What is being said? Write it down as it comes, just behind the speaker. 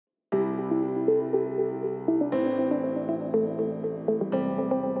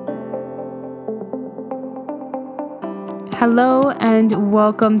Hello and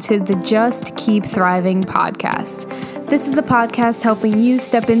welcome to the Just Keep Thriving podcast. This is the podcast helping you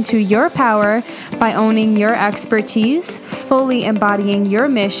step into your power by owning your expertise, fully embodying your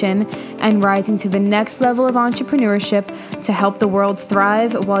mission, and rising to the next level of entrepreneurship to help the world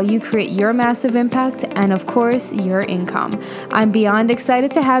thrive while you create your massive impact and, of course, your income. I'm beyond excited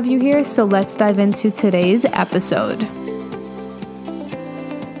to have you here, so let's dive into today's episode.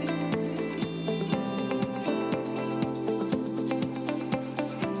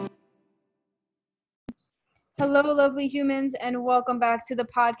 Hello, lovely humans, and welcome back to the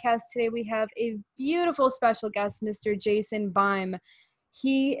podcast. Today we have a beautiful special guest, Mr. Jason Bime.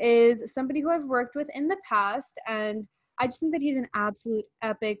 He is somebody who I've worked with in the past, and I just think that he's an absolute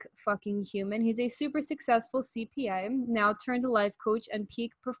epic fucking human. He's a super successful CPA, now turned life coach and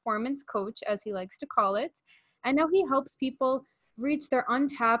peak performance coach, as he likes to call it. And now he helps people reach their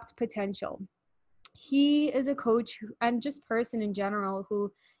untapped potential. He is a coach and just person in general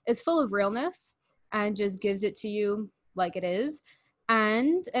who is full of realness and just gives it to you like it is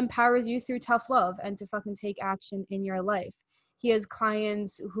and empowers you through tough love and to fucking take action in your life. He has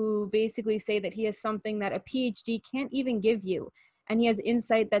clients who basically say that he has something that a PhD can't even give you. And he has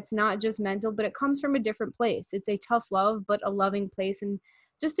insight that's not just mental, but it comes from a different place. It's a tough love, but a loving place and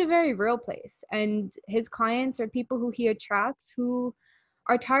just a very real place. And his clients are people who he attracts who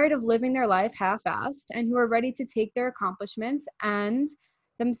are tired of living their life half-assed and who are ready to take their accomplishments and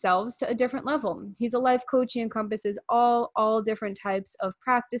themselves to a different level. He's a life coach. He encompasses all different types of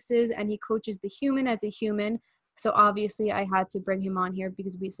practices, and he coaches the human as a human. So obviously I had to bring him on here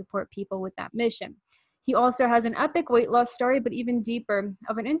because we support people with that mission. He also has an epic weight loss story, but even deeper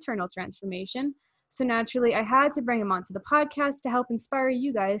of an internal transformation. So naturally I had to bring him onto the podcast to help inspire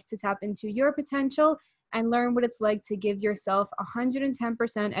you guys to tap into your potential and learn what it's like to give yourself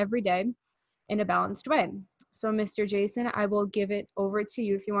 110% every day in a balanced way. So Mr. Jason, I will give it over to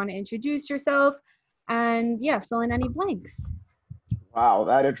you if you want to introduce yourself and fill in any blanks. Wow,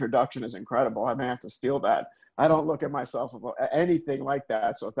 that introduction is incredible. I may have to steal that. I don't look at myself anything like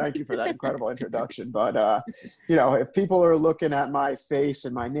that. So thank you for that incredible introduction. But, if people are looking at my face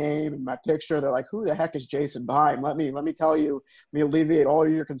and my name and my picture, they're like, who the heck is Jason Bime? Let me tell you, let me alleviate all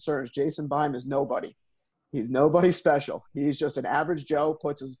your concerns. Jason Bime is nobody. He's nobody special. He's just an average Joe,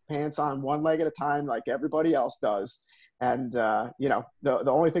 puts his pants on one leg at a time like everybody else does. And, the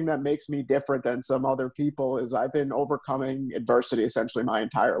only thing that makes me different than some other people is I've been overcoming adversity essentially my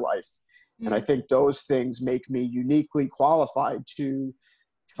entire life. Mm-hmm. And I think those things make me uniquely qualified to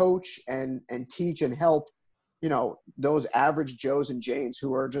coach and teach and help, those average Joes and Janes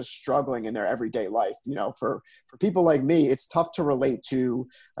who are just struggling in their everyday life. For people like me, it's tough to relate to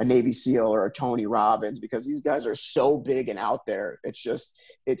a Navy SEAL or a Tony Robbins because these guys are so big and out there.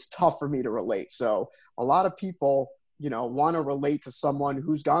 It's tough for me to relate. So a lot of people, want to relate to someone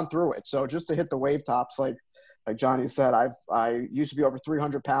who's gone through it. So just to hit the wave tops, like Johnny said, I used to be over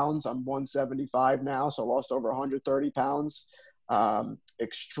 300 pounds. I'm 175 now. So I lost over 130 pounds.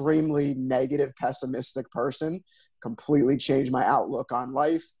 Extremely negative, pessimistic person, completely changed my outlook on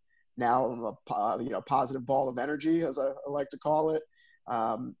life. Now I'm a positive ball of energy, as I like to call it.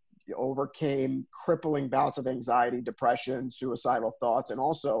 Overcame crippling bouts of anxiety, depression, suicidal thoughts, and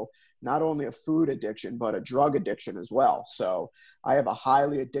also not only a food addiction, but a drug addiction as well. So I have a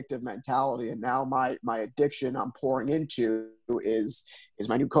highly addictive mentality. And now my addiction I'm pouring into is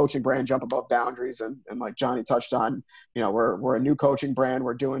my new coaching brand, Jump Above Boundaries. And like Johnny touched on, we're a new coaching brand.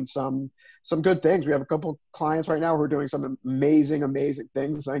 We're doing some good things. We have a couple clients right now who are doing some amazing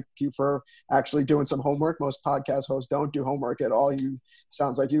things. Thank you for actually doing some homework. Most podcast hosts don't do homework at all.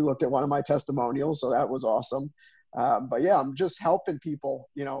 Sounds like you looked at one of my testimonials. So that was awesome. But yeah, I'm just helping people,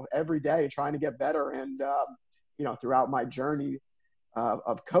 every day trying to get better. And, throughout my journey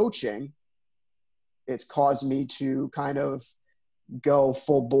of coaching, it's caused me to kind of go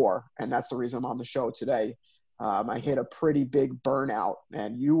full bore. And that's the reason I'm on the show today. I hit a pretty big burnout,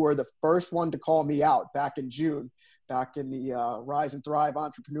 and you were the first one to call me out back in June, back in the Rise and Thrive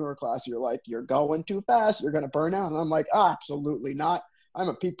entrepreneur class. You're like, you're going too fast. You're going to burn out. And I'm like, absolutely not. I'm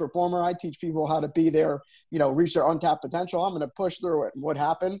a peak performer. I teach people how to be there, reach their untapped potential. I'm going to push through it. And what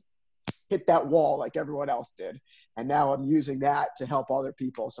happened? Hit that wall like everyone else did. And now I'm using that to help other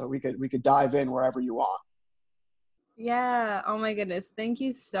people. So we could dive in wherever you want. Yeah. Oh my goodness. Thank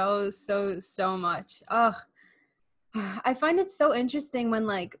you so much. Oh, I find it so interesting when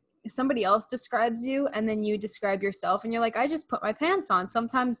somebody else describes you and then you describe yourself and you're like, I just put my pants on,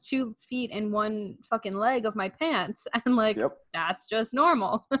 sometimes 2 feet in one fucking leg of my pants. And yep. That's just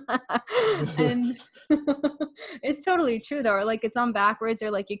normal. And it's totally true though. Or it's on backwards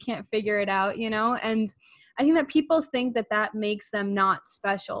or you can't figure it out, and I think that people think that that makes them not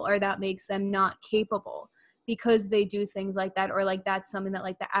special, or that makes them not capable because they do things like that, or like that's something that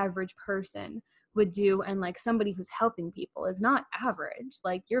like the average person would do. And like somebody who's helping people is not average.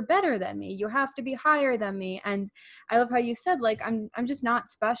 Like, you're better than me, you have to be higher than me. And I love how you said, like, I'm just not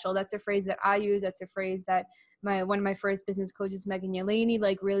special. That's a phrase that I use. That's a phrase that one of my first business coaches, Megan Yeleni,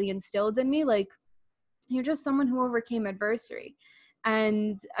 like really instilled in me. Like, you're just someone who overcame adversity.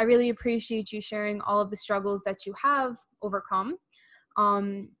 And I really appreciate you sharing all of the struggles that you have overcome.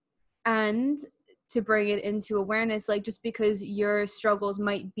 And to bring it into awareness, like, just because your struggles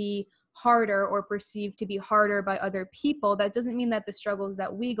might be harder or perceived to be harder by other people, that doesn't mean that the struggles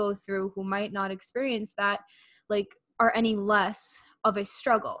that we go through, who might not experience that, like, are any less of a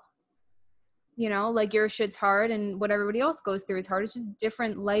struggle. You know, like, your shit's hard and what everybody else goes through is hard. It's just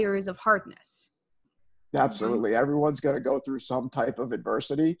different layers of hardness. Absolutely. Everyone's going to go through some type of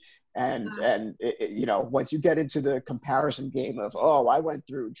adversity. And you know, once you get into the comparison game of, oh, I went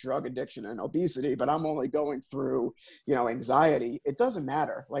through drug addiction and obesity, but I'm only going through, you know, anxiety, it doesn't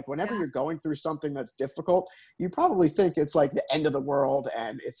matter. Like, whenever you're going through something that's difficult, you probably think it's like the end of the world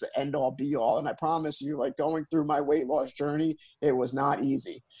and it's the end all be all. And I promise you, like, going through my weight loss journey, it was not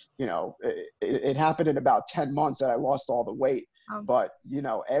easy. You know, it happened in about 10 months that I lost all the weight. But, you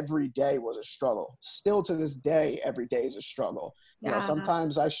know, every day was a struggle. Still to this day, every day is a struggle. You know,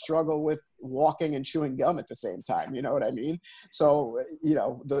 sometimes I struggle with walking and chewing gum at the same time. You know what I mean? So, you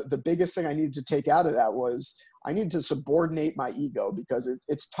know, the biggest thing I needed to take out of that was I needed to subordinate my ego, because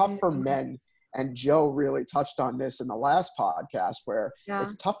it's tough for men. And Joe really touched on this in the last podcast, where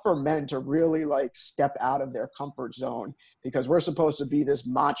it's tough for men to really like step out of their comfort zone, because we're supposed to be this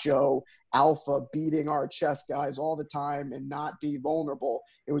macho alpha beating our chest guys all the time and not be vulnerable.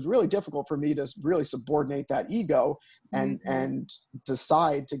 It was really difficult for me to really subordinate that ego and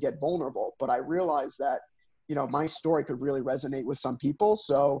decide to get vulnerable. But I realized that, you know, my story could really resonate with some people.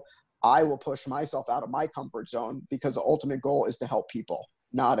 So I will push myself out of my comfort zone, because the ultimate goal is to help people,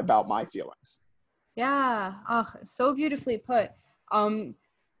 not about my feelings. Yeah. Oh, so beautifully put.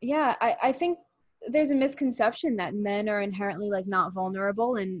 Yeah, I think there's a misconception that men are inherently like not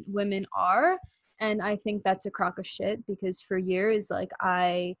vulnerable and women are. And I think that's a crock of shit, because for years, like,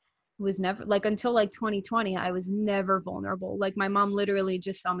 I was never, like, until like 2020, I was never vulnerable. Like, my mom literally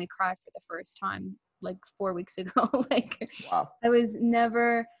just saw me cry for the first time like 4 weeks ago. Like, wow.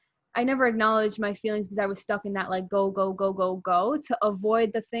 I never acknowledged my feelings, because I was stuck in that like go, go, go, go, go, to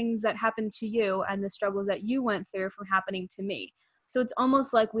avoid the things that happened to you and the struggles that you went through from happening to me. So it's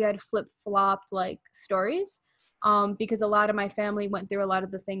almost like we had flip-flopped like stories, because a lot of my family went through a lot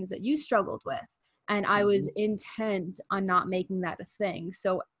of the things that you struggled with. And I was intent on not making that a thing.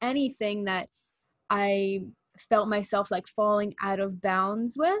 So anything that I felt myself like falling out of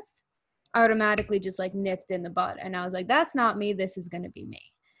bounds with, I automatically just like nipped in the bud. And I was like, that's not me. This is going to be me.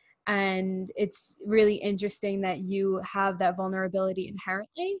 And it's really interesting that you have that vulnerability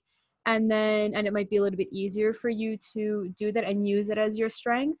inherently. And it might be a little bit easier for you to do that and use it as your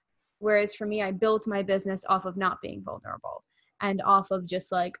strength. Whereas for me, I built my business off of not being vulnerable and off of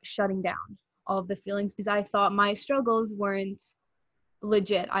just like shutting down all of the feelings, because I thought my struggles weren't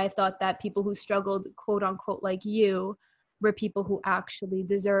legit. I thought that people who struggled, quote unquote, like you, were people who actually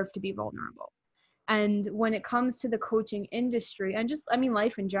deserve to be vulnerable. And when it comes to the coaching industry, and just, I mean,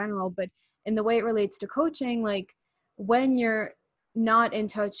 life in general, but in the way it relates to coaching, like, when you're not in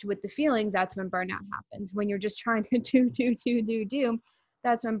touch with the feelings, that's when burnout happens. When you're just trying to do,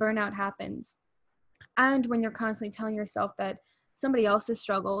 that's when burnout happens. And when you're constantly telling yourself that somebody else's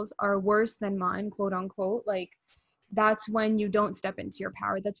struggles are worse than mine, quote unquote, like, that's when you don't step into your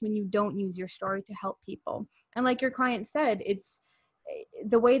power. That's when you don't use your story to help people. And like your client said, it's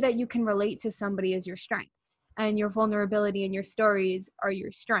the way that you can relate to somebody is your strength, and your vulnerability and your stories are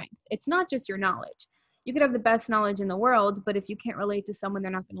your strength. It's not just your knowledge. You could have the best knowledge in the world, but if you can't relate to someone,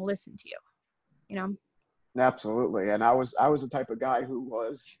 they're not going to listen to you, you know? Absolutely. And I was the type of guy who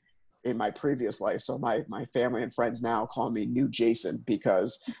was in my previous life. So my family and friends now call me New Jason,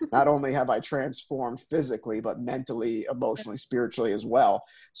 because not only have I transformed physically, but mentally, emotionally, spiritually as well.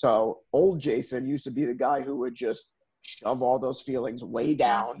 So old Jason used to be the guy who would just shove all those feelings way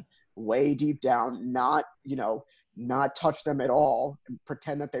down, way deep down, not, you know, not touch them at all, and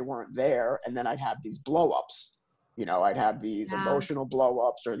pretend that they weren't there. And then I'd have these blow-ups. You know, I'd have these emotional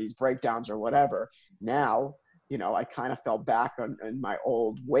blow-ups or these breakdowns or whatever. Now, you know, I kind of fell back on my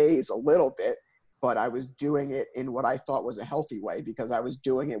old ways a little bit, but I was doing it in what I thought was a healthy way, because I was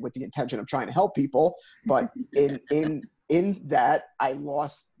doing it with the intention of trying to help people. But in that, I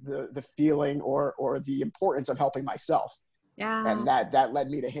lost the feeling or the importance of helping myself. Yeah. And that led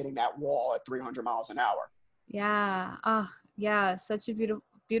me to hitting that wall at 300 miles an hour. Yeah. Yeah. Such a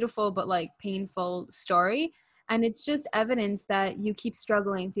beautiful, but like painful story. And it's just evidence that you keep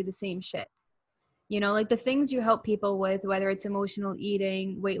struggling through the same shit. You know, like the things you help people with, whether it's emotional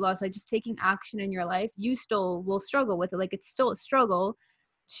eating, weight loss, like just taking action in your life, you still will struggle with it. Like it's still a struggle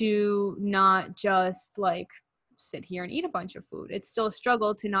to not just like sit here and eat a bunch of food. It's still a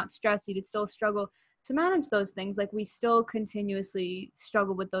struggle to not stress eat. It's still a struggle to manage those things. Like we still continuously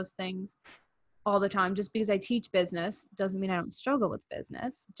struggle with those things all the time. Just because I teach business doesn't mean I don't struggle with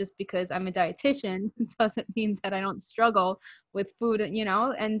business. Just because I'm a dietitian doesn't mean that I don't struggle with food, you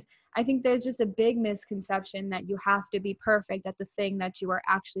know? And I think there's just a big misconception that you have to be perfect at the thing that you are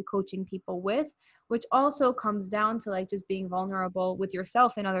actually coaching people with, which also comes down to like just being vulnerable with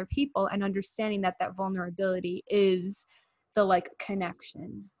yourself and other people and understanding that that vulnerability is the like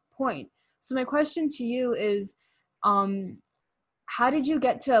connection point. So my question to you is, um, how did you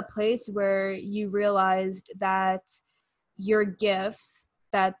get to a place where you realized that your gifts,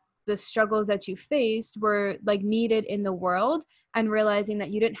 that the struggles that you faced were like needed in the world, and realizing that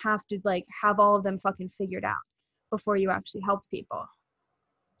you didn't have to like have all of them fucking figured out before you actually helped people?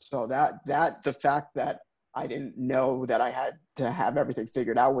 So the fact that I didn't know that I had to have everything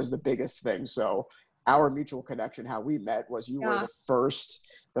figured out was the biggest thing. So our mutual connection, how we met, was you were Yeah.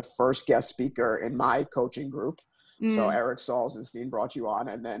 the first guest speaker in my coaching group. So Mm, Eric Salzenstein brought you on,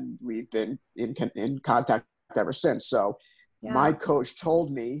 and then we've been in contact ever since. So my yeah. coach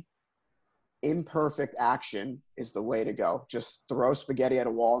told me imperfect action is the way to go. Just throw spaghetti at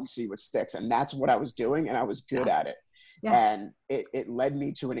a wall and see what sticks. And that's what I was doing, and I was good Yeah. at it. Yeah. And it led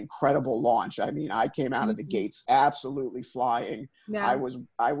me to an incredible launch. I mean, I came out of the Mhm. gates absolutely flying. Yeah. I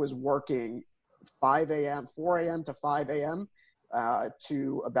was working 5 a.m., 4 a.m. to 5 a.m.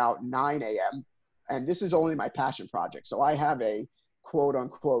 To about 9 a.m. And this is only my passion project. So I have a quote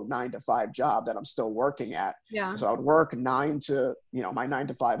unquote 9 to 5 job that I'm still working at. Yeah. So I would work my 9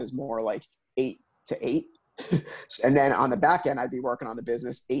 to 5 is more like 8 to 8. And then on the back end, I'd be working on the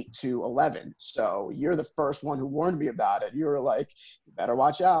business 8 to 11. So you're the first one who warned me about it. You were like, you better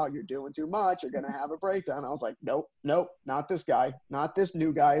watch out. You're doing too much. You're going to have a breakdown. I was like, nope, nope, not this guy, not this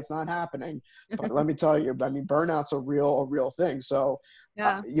new guy. It's not happening. But let me tell you, I mean, burnout's a real thing. So,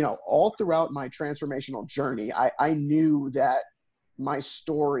 Yeah. all throughout my transformational journey, I knew that my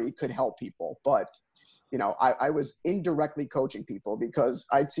story could help people, but I was indirectly coaching people because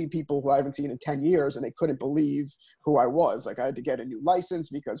I'd see people who I haven't seen in 10 years and they couldn't believe who I was. Like I had to get a new license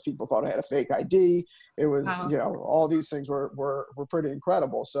because people thought I had a fake ID. It was, Wow. all these things were pretty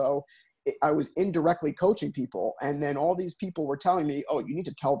incredible. So I was indirectly coaching people. And then all these people were telling me, oh, you need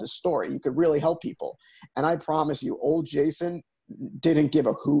to tell this story. You could really help people. And I promise you, old Jason didn't give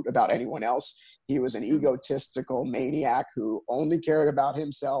a hoot about anyone else. He was an egotistical maniac who only cared about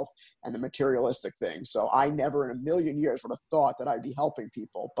himself and the materialistic things. So I never in a million years would have thought that I'd be helping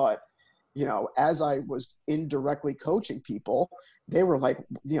people. But, as I was indirectly coaching people, they were like,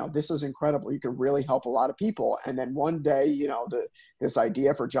 this is incredible. You could really help a lot of people. And then one day, this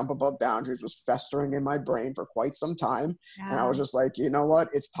idea for Jump Above Boundaries was festering in my brain for quite some time. And I Yeah. was just like, you know what?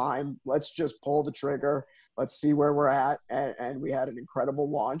 It's time. Let's just pull the trigger. Let's see where we're at. And we had an incredible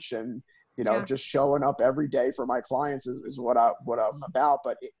launch, and Yeah. just showing up every day for my clients is what I'm about.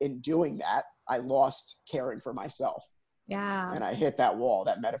 But in doing that, I lost caring for myself, Yeah. and I hit that wall,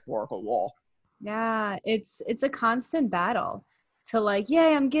 that metaphorical wall. Yeah, it's a constant battle to like,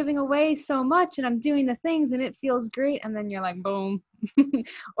 yay, I'm giving away so much and I'm doing the things and it feels great. And then you're like, boom.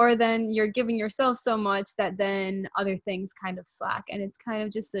 Or then you're giving yourself so much that then other things kind of slack. And it's kind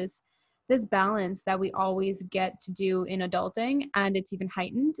of just this balance that we always get to do in adulting. And it's even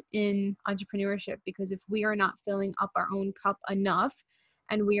heightened in entrepreneurship, because if we are not filling up our own cup enough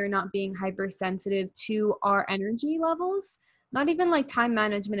and we are not being hypersensitive to our energy levels, not even like time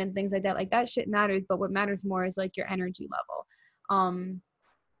management and things like that shit matters, but what matters more is like your energy level. um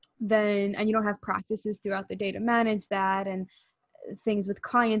then, and you don't have practices throughout the day to manage that, and things with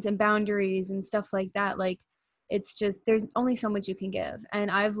clients and boundaries and stuff like that, like it's just, there's only so much you can give. And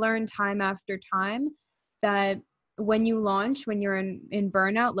I've learned time after time that when you launch, when you're in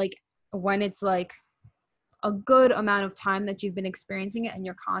burnout, like when it's like a good amount of time that you've been experiencing it and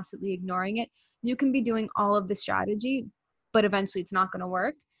you're constantly ignoring it, you can be doing all of the strategy, but eventually it's not going to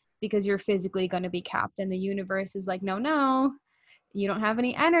work because you're physically going to be capped. And the universe is like, no, no, you don't have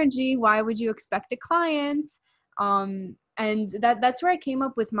any energy. Why would you expect a client? And that's where I came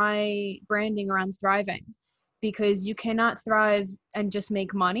up with my branding around thriving, because you cannot thrive and just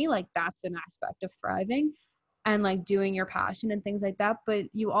make money. Like that's an aspect of thriving and like doing your passion and things like that. But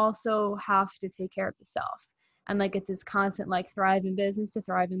you also have to take care of the self. And like, it's this constant, like, thrive in business to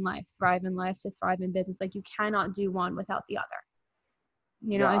thrive in life, thrive in life to thrive in business. Like, you cannot do one without the other.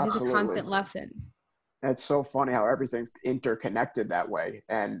 Yeah, It's just a absolutely. constant lesson. It's so funny how everything's interconnected that way.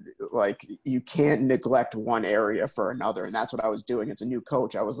 And like, you can't neglect one area for another. And that's what I was doing as a new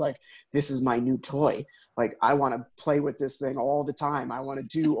coach. I was like, this is my new toy. Like, I want to play with this thing all the time. I want to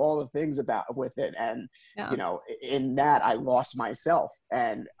do all the things about with it. And, Yeah. you know, in that I lost myself,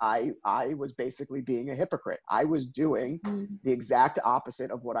 and I was basically being a hypocrite. I was doing the exact opposite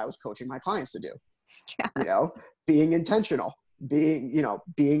of what I was coaching my clients to do. Yeah. You know, being intentional,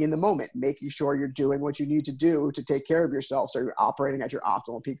 being in the moment, making sure you're doing what you need to do to take care of yourself so you're operating at your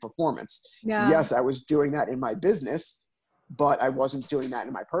optimal peak performance. Yeah. Yes, I was doing that in my business, but I wasn't doing that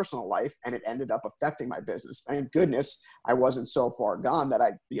in my personal life, and it ended up affecting my business. Thank goodness I wasn't so far gone that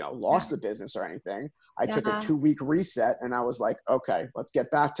I, lost the business or anything. I took a 2-week reset, and I was like, okay, let's get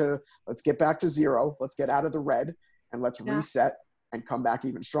back to zero. Let's get out of the red, and let's reset and come back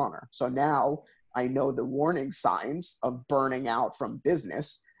even stronger. So now I know the warning signs of burning out from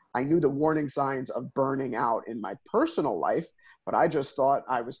business. I knew the warning signs of burning out in my personal life, but I just thought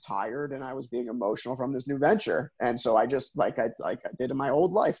I was tired and I was being emotional from this new venture. And so I just, like I did in my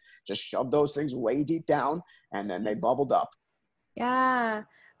old life, just shoved those things way deep down, and then they bubbled up. Yeah.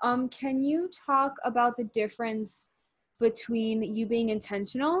 Can you talk about the difference between you being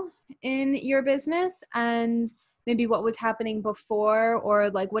intentional in your business and maybe what was happening before, or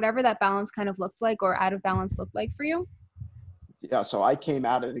like whatever that balance kind of looked like, or out of balance looked like for you? Yeah, so I came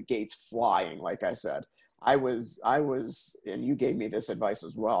out of the gates flying, like I said. I was, and you gave me this advice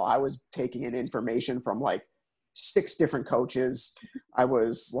as well. I was taking in information from like 6 different coaches. I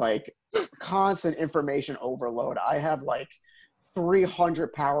was like constant information overload. I have like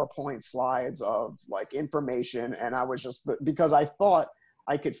 300 PowerPoint slides of like information. And I was just, because I thought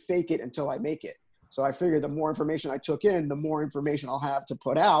I could fake it until I make it. So I figured the more information I took in, the more information I'll have to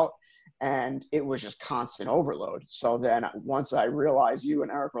put out. And it was just constant overload. So then once I realized, you and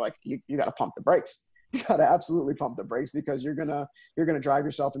Eric were like, you got to pump the brakes. You got to absolutely pump the brakes, because you're going to drive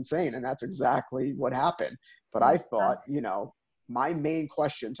yourself insane. And that's exactly what happened. But I thought, my main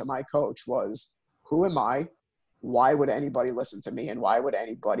question to my coach was, who am I? Why would anybody listen to me? And why would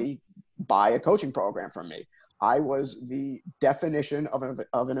anybody buy a coaching program from me? I was the definition of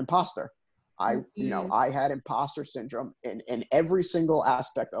an imposter. I had imposter syndrome in every single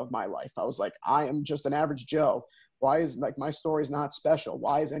aspect of my life. I was like, I am just an average Joe. Why is, like, my story's not special?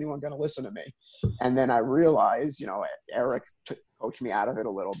 Why is anyone going to listen to me? And then I realized, Eric coached me out of it a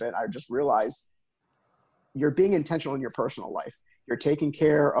little bit. I just realized you're being intentional in your personal life. You're taking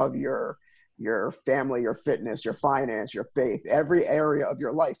care of your family, your fitness, your finance, your faith, every area of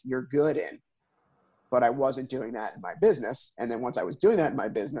your life you're good in. But I wasn't doing that in my business. And then once I was doing that in my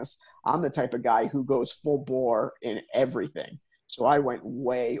business, I'm the type of guy who goes full bore in everything. So I went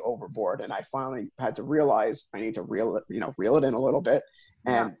way overboard, and I finally had to realize I need to reel it in a little bit.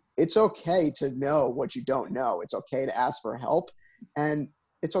 And it's okay to know what you don't know. It's okay to ask for help, and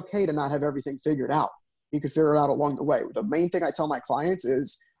it's okay to not have everything figured out. You can figure it out along the way. The main thing I tell my clients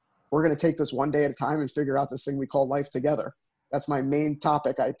is, we're going to take this one day at a time and figure out this thing we call life together. That's my main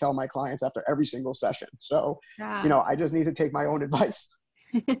topic I tell my clients after every single session. So, I just need to take my own advice.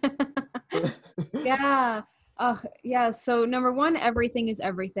 Yeah. Yeah. So number one, everything is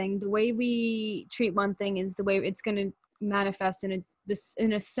everything. The way we treat one thing is the way it's going to manifest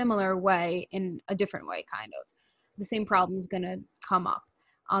in a similar way, in a different way, kind of. The same problem is going to come up.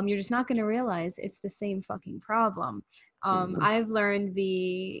 You're just not going to realize it's the same fucking problem. I've learned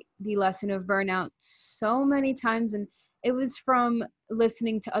the lesson of burnout so many times, and it was from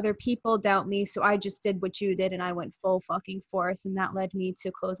listening to other people doubt me. So I just did what you did, and I went full fucking force, and that led me to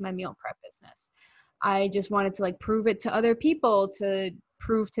close my meal prep business. I just wanted to prove it to other people, to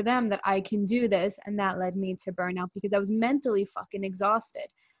prove to them that I can do this. And that led me to burnout, because I was mentally fucking exhausted.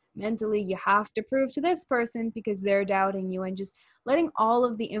 Mentally, you have to prove to this person because they're doubting you, and just letting all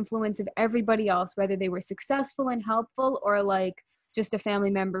of the influence of everybody else, whether they were successful and helpful, or just a family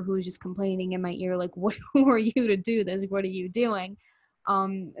member who's just complaining in my ear, who are you to do this? What are you doing?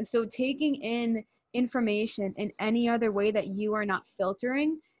 So taking in information in any other way that you are not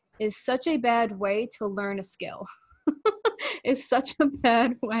filtering is such a bad way to learn a skill. It's such a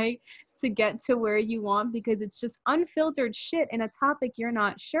bad way to get to where you want, because it's just unfiltered shit in a topic you're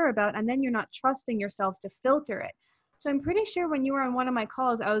not sure about, and then you're not trusting yourself to filter it. So I'm pretty sure when you were on one of my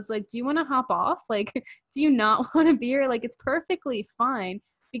calls, I was like, do you want to hop off? Do you not want to be here? It's perfectly fine,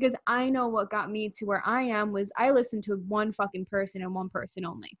 because I know what got me to where I am was I listened to one fucking person and one person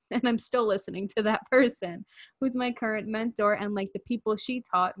only. And I'm still listening to that person, who's my current mentor, and the people she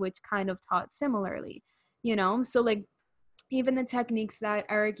taught, which kind of taught similarly. you know? So like even the techniques that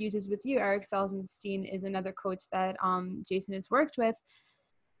Eric uses with you, Eric Salzenstein is another coach that Jason has worked with.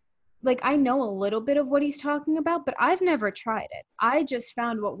 Like I know a little bit of what he's talking about, but I've never tried it. I just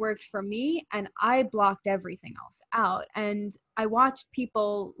found what worked for me and I blocked everything else out. And I watched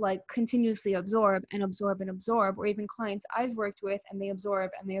people like continuously absorb and absorb and absorb, or even clients I've worked with and they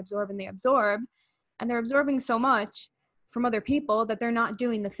absorb and they absorb and they absorb. And they're absorbing so much from other people that they're not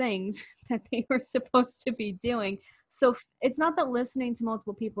doing the things that they were supposed to be doing. So it's not that listening to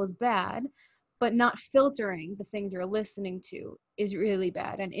multiple people is bad, but not filtering the things you're listening to is really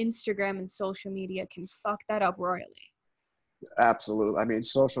bad. And Instagram and social media can fuck that up royally. Absolutely. I mean,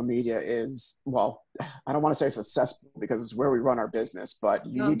 social media is, well, I don't want to say it's a cesspool because it's where we run our business, but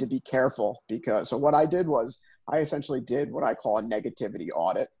you need to be careful because, so what I did was I essentially did what I call a negativity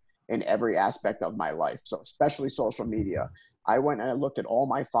audit in every aspect of my life. So especially social media. I went and I looked at all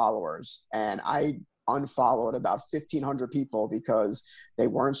my followers and I unfollowed about 1,500 people because they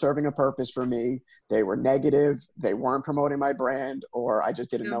weren't serving a purpose for me. They were negative. They weren't promoting my brand, or I just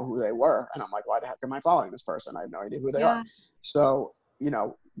didn't know who they were. And I'm like, why the heck am I following this person? I have no idea who they are. So, you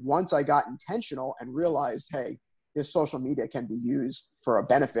know, once I got intentional and realized, hey, this social media can be used for a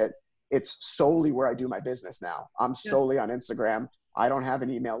benefit, it's solely where I do my business now. I'm solely on Instagram. I don't have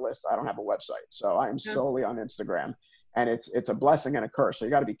an email list. I don't have a website. So I am solely on Instagram. And it's a blessing and a curse. So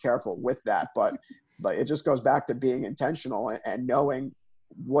you got to be careful with that. But it just goes back to being intentional and knowing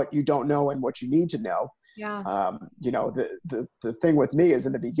what you don't know and what you need to know. You know, the thing with me is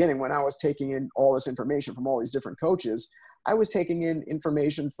in the beginning, when I was taking in all this information from all these different coaches, I was taking in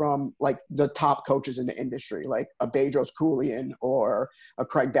information from like the top coaches in the industry, like a Bedros Keuilian or a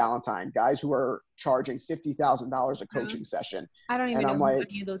Craig Ballantyne, guys who are charging $50,000 a coaching session. I don't even know who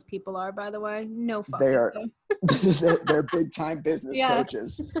any of those people are, by the way. No fucking they're big time business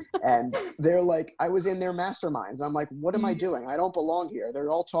coaches. And they're like, I was in their masterminds. I'm like, what am I doing? I don't belong here. They're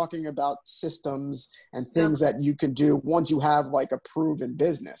all talking about systems and things that you can do once you have like a proven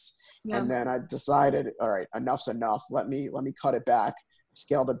business. And then I decided, all right, enough's enough. Let me cut it back,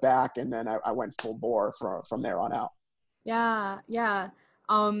 scaled it back. And then I went full bore from there on out. Yeah.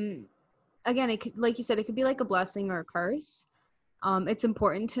 Again, it could, like you said, it could be like a blessing or a curse. It's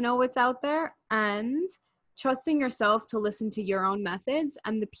important to know what's out there and trusting yourself to listen to your own methods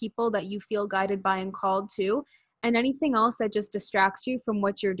and the people that you feel guided by and called to, and anything else that just distracts you from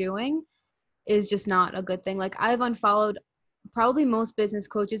what you're doing is just not a good thing. Like I've unfollowed probably most business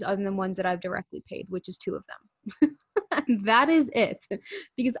coaches other than ones that I've directly paid, which is 2 of them. And that is it,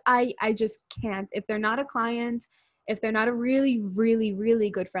 because I just can't. If they're not a client, if they're not a really, really, really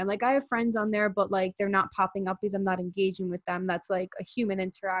good friend, like I have friends on there, but like they're not popping up because I'm not engaging with them. That's like a human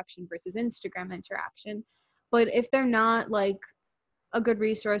interaction versus Instagram interaction. But if they're not like a good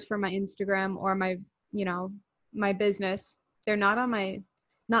resource for my Instagram or my, you know, my business, they're not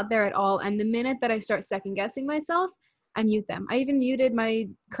there at all. And the minute that I start second guessing myself, I mute them. I even muted my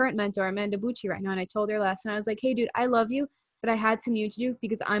current mentor, Amanda Bucci, right now. And I told her last night, I was like, hey, dude, I love you, but I had to mute you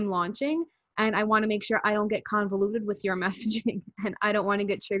because I'm launching and I want to make sure I don't get convoluted with your messaging and I don't want to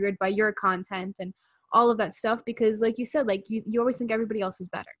get triggered by your content and all of that stuff. Because like you said, like you always think everybody else is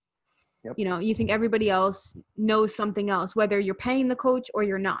better. You know, you think everybody else knows something else, whether you're paying the coach or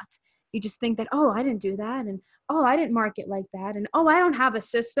you're not. You just think that, oh, I didn't do that. And, oh, I didn't market like that. And, oh, I don't have a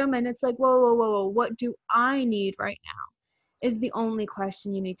system. And it's like, whoa. What do I need right now is the only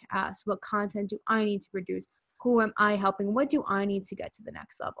question you need to ask. What content do I need to produce? Who am I helping? What do I need to get to the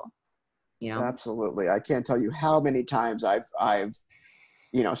next level? You know? Absolutely. I can't tell you how many times I've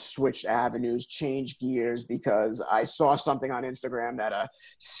you know, switched avenues, changed gears because I saw something on Instagram that a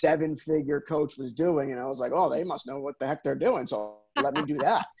 7-figure coach was doing. And I was like, oh, they must know what the heck they're doing. So let me do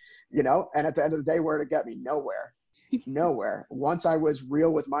that, you know? And at the end of the day, where to get me? Nowhere. Once I was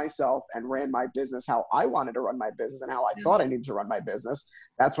real with myself and ran my business how I wanted to run my business and how I thought I needed to run my business,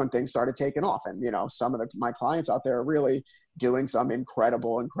 that's when things started taking off. And, you know, some of my clients out there are really doing some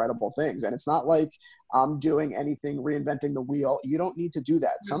incredible things. And it's not like I'm doing anything, reinventing the wheel. You don't need to do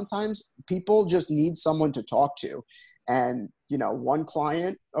that. Sometimes people just need someone to talk to. And, you know, one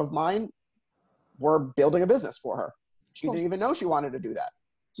client of mine, we're building a business for her. She didn't even know she wanted to do that.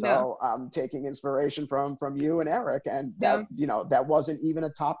 So I'm taking inspiration from you and Eric, and that, you know, that wasn't even a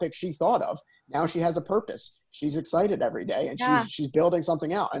topic she thought of. Now she has a purpose. She's excited every day and she's building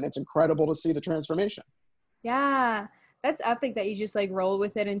something out, and it's incredible to see the transformation. Yeah. That's epic that you just like roll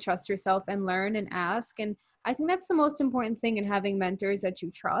with it and trust yourself and learn and ask. And I think that's the most important thing in having mentors that you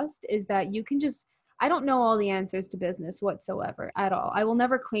trust is that you can just, I don't know all the answers to business whatsoever at all. I will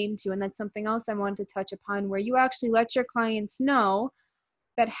never claim to. And that's something else I wanted to touch upon, where you actually let your clients know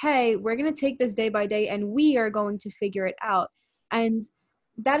that, hey, we're going to take this day by day and we are going to figure it out. And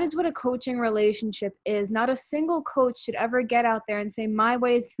that is what a coaching relationship is. Not a single coach should ever get out there and say, my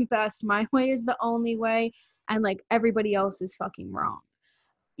way is the best, my way is the only way, and like everybody else is fucking wrong.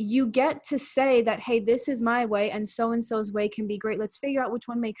 You get to say that, hey, this is my way and so-and-so's way can be great. Let's figure out which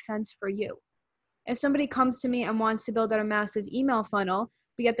one makes sense for you. If somebody comes to me and wants to build out a massive email funnel,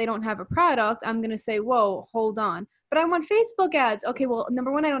 but yet they don't have a product, I'm going to say, whoa, hold on. But I want Facebook ads. Okay, well,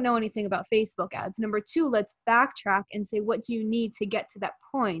 number one, I don't know anything about Facebook ads. Number two, let's backtrack and say, what do you need to get to that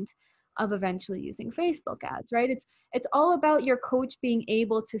point of eventually using Facebook ads, right? It's all about your coach being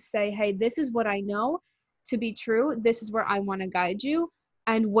able to say, hey, this is what I know to be true. This is where I want to guide you.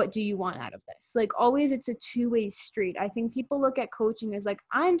 And what do you want out of this? Like always, it's a two-way street. I think people look at coaching as like,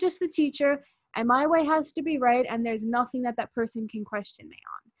 I'm just the teacher and my way has to be right. And there's nothing that that person can question me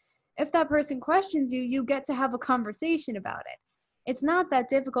on. If that person questions you, you get to have a conversation about it. It's not that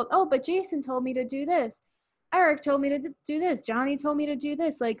difficult. Oh, but Jason told me to do this. Eric told me to do this. Johnny told me to do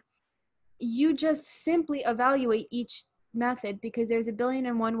this. Like you just simply evaluate each method because there's a billion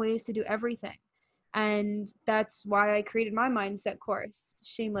and one ways to do everything. And that's why I created my mindset course.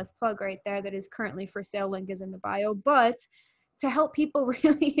 Shameless plug right there. That is currently for sale. Link is in the bio. But to help people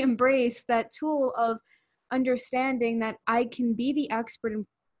really embrace that tool of understanding that I can be the expert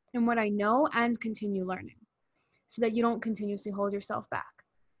in what I know and continue learning so that you don't continuously hold yourself back.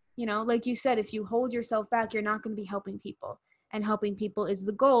 You know, like you said, if you hold yourself back, you're not going to be helping people. And helping people is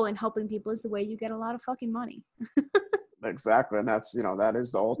the goal, and helping people is the way you get a lot of fucking money. Exactly. And that's, that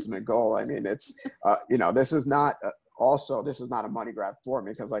is the ultimate goal. I mean, it's, this is not this is not a money grab for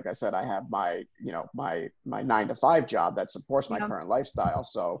me because like I said, I have my 9-to-5 job that supports my current lifestyle.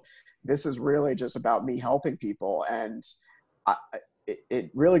 So this is really just about me helping people. And it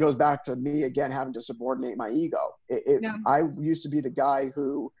really goes back to me, again, having to subordinate my ego. I used to be the guy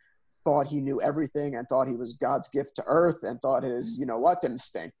who thought he knew everything and thought he was God's gift to earth and thought his, didn't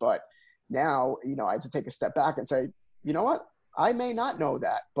stink. But now, I had to take a step back and say, you know what? I may not know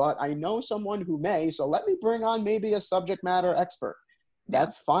that, but I know someone who may. So let me bring on maybe a subject matter expert.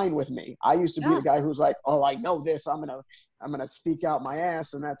 That's fine with me. I used to be the guy who's like, oh, I know this. I'm gonna speak out my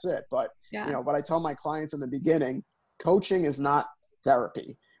ass and that's it. But what I tell my clients in the beginning, coaching is not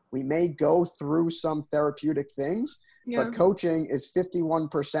therapy. We may go through some therapeutic things, but coaching is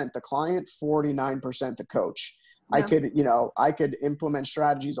 51% the client, 49% the coach. I could implement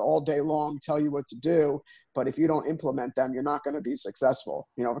strategies all day long, tell you what to do, but if you don't implement them, you're not going to be successful.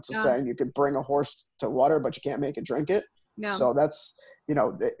 It's a saying, you can bring a horse to water, but you can't make it drink it. So that's,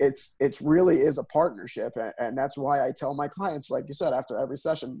 it's really is a partnership. And that's why I tell my clients, like you said, after every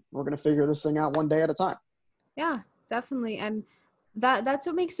session, we're going to figure this thing out one day at a time. Yeah, definitely. And that's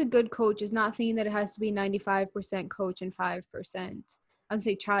what makes a good coach, is not thinking that it has to be 95% coach and 5%. I'd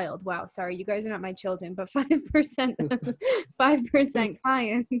say child. Wow. Sorry. You guys are not my children, but 5%, 5%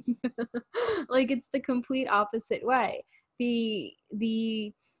 clients. Like it's the complete opposite way.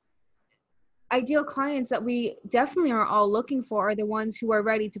 The ideal clients that we definitely are all looking for are the ones who are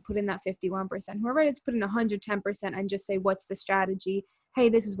ready to put in that 51%, who are ready to put in 110% and just say, what's the strategy? Hey,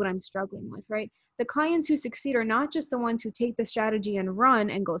 this is what I'm struggling with, right? The clients who succeed are not just the ones who take the strategy and run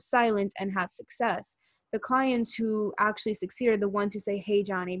and go silent and have success. The clients who actually succeed are the ones who say, hey,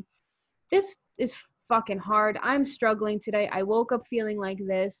 Johnny, this is fucking hard. I'm struggling today. I woke up feeling like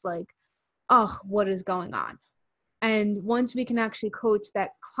this, like, oh, what is going on? And once we can actually coach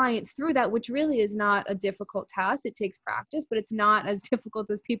that client through that, which really is not a difficult task, it takes practice, but it's not as difficult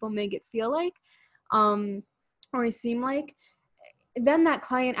as people make it feel like, or seem like, then that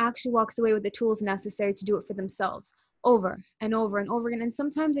client actually walks away with the tools necessary to do it for themselves over and over and over again. And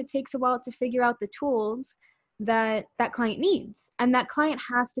sometimes it takes a while to figure out the tools that that client needs. And that client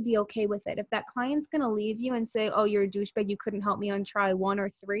has to be okay with it. If that client's going to leave you and say, oh, you're a douchebag, you couldn't help me on try 1 or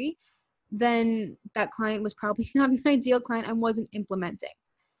 3, then that client was probably not an ideal client and wasn't implementing.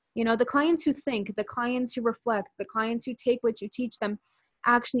 The clients who think, the clients who reflect, the clients who take what you teach them,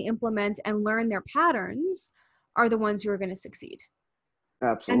 actually implement and learn their patterns are the ones who are going to succeed.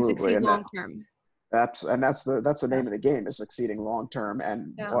 Absolutely. And succeed long term. And that's the name of the game, is succeeding long term.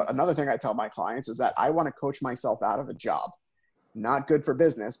 And another thing I tell my clients is that I want to coach myself out of a job. Not good for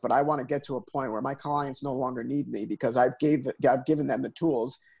business, but I want to get to a point where my clients no longer need me because I've given them the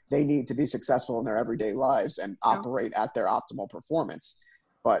tools they need to be successful in their everyday lives and operate at their optimal performance.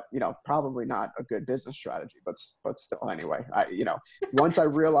 But, probably not a good business strategy, but still, anyway, once I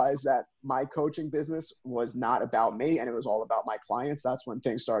realized that my coaching business was not about me and it was all about my clients, that's when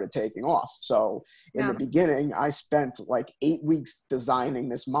things started taking off. So in the beginning, I spent like 8 weeks designing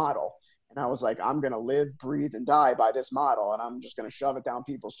this model. And I was like, I'm going to live, breathe, and die by this model. And I'm just going to shove it down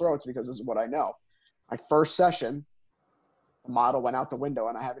people's throats because this is what I know. My first session, the model went out the window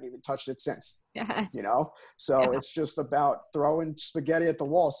and I haven't even touched it since. Yes. You know? So it's just about throwing spaghetti at the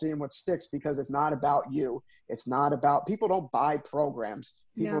wall, seeing what sticks, because it's not about you. It's not about, people don't buy programs.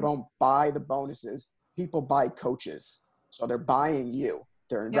 People don't buy the bonuses. People buy coaches. So they're buying you.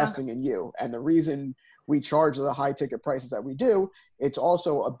 They're investing in you. And the reason we charge the high ticket prices that we do, it's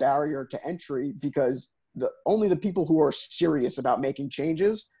also a barrier to entry because only the people who are serious about making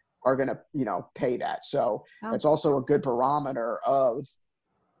changes are going to, you know, pay that. So it's also a good barometer of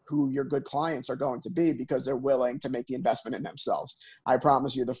who your good clients are going to be because they're willing to make the investment in themselves. I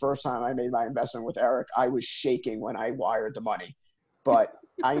promise you, the first time I made my investment with Eric, I was shaking when I wired the money, but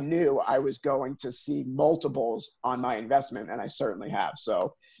I knew I was going to see multiples on my investment, and I certainly have.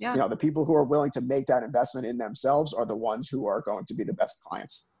 So, you know, the people who are willing to make that investment in themselves are the ones who are going to be the best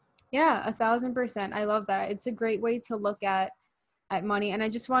clients. Yeah, 1,000%. I love that. It's a great way to look at money. And I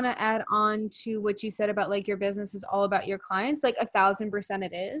just want to add on to what you said about like your business is all about your clients. Like 1,000%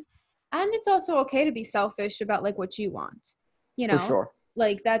 it is. And it's also okay to be selfish about like what you want, you know, For sure.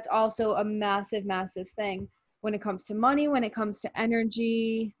 Like that's also a massive, massive thing when it comes to money, when it comes to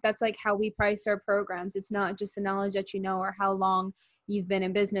energy. That's like how we price our programs. It's not just the knowledge that you know or how long you've been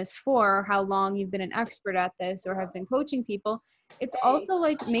in business for, or how long you've been an expert at this or have been coaching people. It's also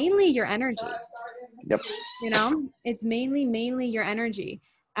like mainly your energy. Yep. You know, it's mainly your energy.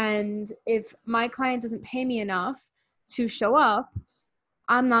 And if my client doesn't pay me enough to show up,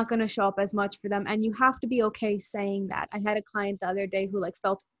 I'm not going to show up as much for them. And you have to be okay saying that. I had a client the other day who like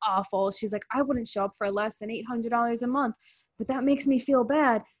felt awful. She's like, I wouldn't show up for less than $800 a month, but that makes me feel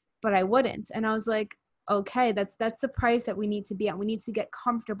bad, but I wouldn't. And I was like, okay, that's the price that we need to be at. We need to get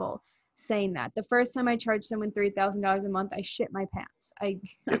comfortable saying that. The first time I charged someone $3,000 a month, I shit my pants. I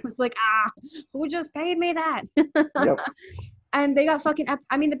was like, who just paid me that? Yep. And they got fucking,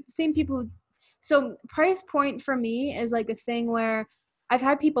 I mean, the same people. So price point for me is like a thing where I've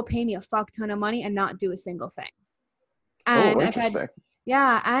had people pay me a fuck ton of money and not do a single thing. And interesting.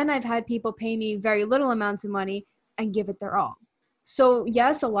 I've had people pay me very little amounts of money and give it their all. So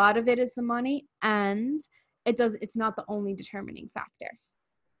yes, a lot of it is the money, and it's not the only determining factor.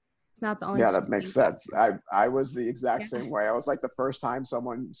 It's not the only. Yeah, that makes sense. I was the exact same way. I was like, the first time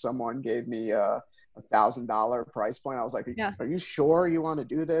someone gave me $1,000 price point, I was like, are you sure you want to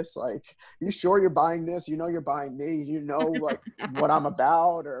do this? Like, are you sure you're buying this? You know, you're buying me. You know, like what I'm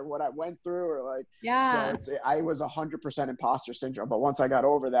about or what I went through, or like, so I was 100% imposter syndrome. But once I got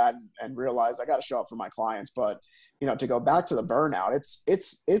over that and realized I got to show up for my clients. But you know, to go back to the burnout,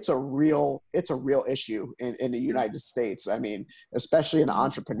 it's a real issue in the United States. I mean, especially in the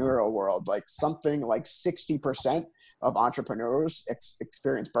entrepreneurial world, like something like 60% of entrepreneurs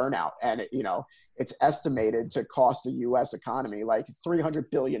experience burnout, and it's estimated to cost the U.S. economy like $300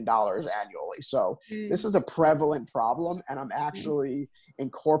 billion annually. So this is a prevalent problem, and I'm actually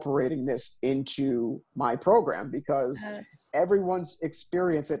incorporating this into my program because everyone's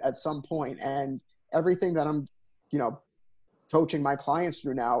experienced it at some point, and everything that I'm coaching my clients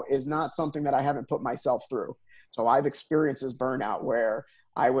through now is not something that I haven't put myself through. So I've experienced this burnout where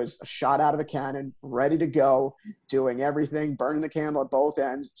I was shot out of a cannon, ready to go, doing everything, burning the candle at both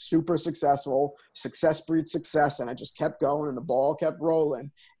ends, super successful, success breeds success. And I just kept going and the ball kept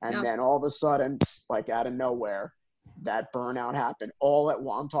rolling. And then all of a sudden, like out of nowhere, that burnout happened all at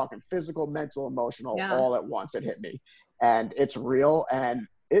once. I'm talking physical, mental, emotional, all at once. It hit me, and it's real. And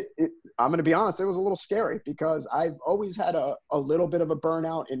I'm going to be honest, it was a little scary because I've always had a little bit of a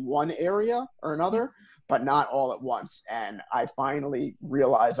burnout in one area or another, but not all at once. And I finally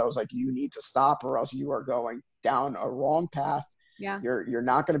realized, I was like, you need to stop or else you are going down a wrong path. Yeah. You're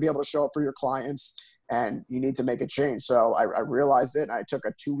not going to be able to show up for your clients, and you need to make a change. So I realized it, and I took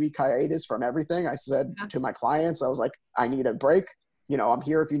a 2-week hiatus from everything. I said to my clients, I was like, I need a break. I'm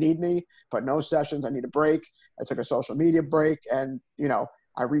here if you need me, but no sessions. I need a break. I took a social media break, and,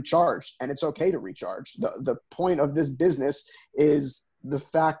 I recharged, and it's okay to recharge. The point of this business is the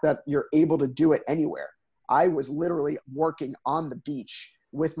fact that you're able to do it anywhere. I was literally working on the beach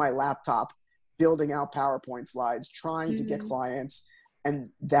with my laptop, building out PowerPoint slides, trying to get clients.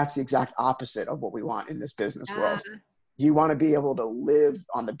 And that's the exact opposite of what we want in this business world. You want to be able to live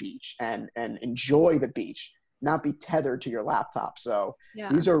on the beach and enjoy the beach, not be tethered to your laptop. So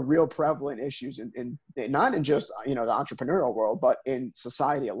these are real prevalent issues in not in just, the entrepreneurial world, but in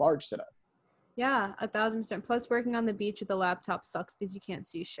society at large today. Yeah, 1,000%. Plus working on the beach with a laptop sucks because you can't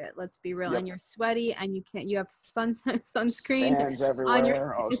see shit. Let's be real. And you're sweaty and you have sunscreen Sands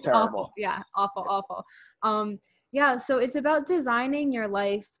everywhere. It's terrible. Awful. Yeah. Awful. Yeah, so it's about designing your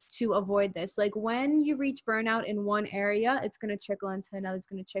life to avoid this. Like when you reach burnout in one area, it's going to trickle into another, it's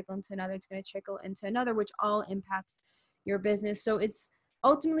going to trickle into another, it's going to trickle into another, which all impacts your business. So it's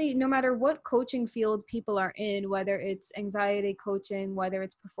ultimately, no matter what coaching field people are in, whether it's anxiety coaching, whether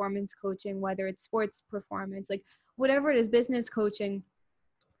it's performance coaching, whether it's sports performance, like whatever it is, business coaching,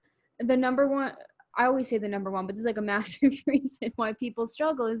 the number one, I always say the number one, but this is like a massive reason why people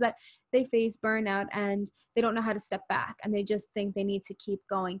struggle is that they face burnout and they don't know how to step back, and they just think they need to keep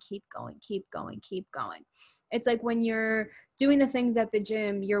going, keep going, keep going, keep going. It's like when you're doing the things at the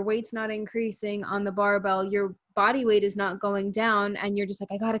gym, your weight's not increasing on the barbell, your body weight is not going down, and you're just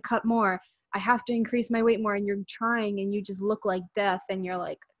like, I got to cut more. I have to increase my weight more. And you're trying and you just look like death. And you're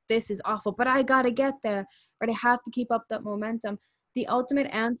like, this is awful, but I got to get there, but I have to keep up that momentum. The ultimate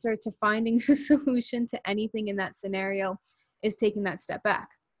answer to finding the solution to anything in that scenario is taking that step back.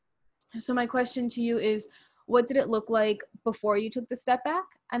 So my question to you is, what did it look like before you took the step back?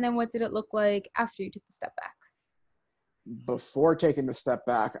 And then what did it look like after you took the step back? Before taking the step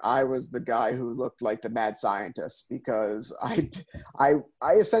back, I was the guy who looked like the mad scientist because I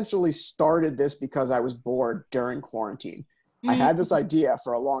essentially started this because I was bored during quarantine. I had this idea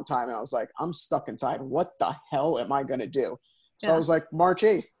for a long time and I was like, I'm stuck inside. What the hell am I going to do? So I was like, March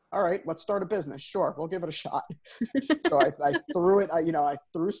 8th. All right, let's start a business. Sure, we'll give it a shot. So I threw it, I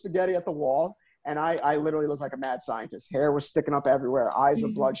threw spaghetti at the wall, and I literally looked like a mad scientist. Hair was sticking up everywhere. Eyes were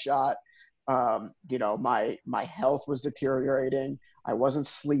bloodshot. My health was deteriorating. I wasn't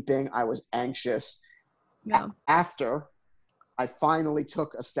sleeping. I was anxious. No. After I finally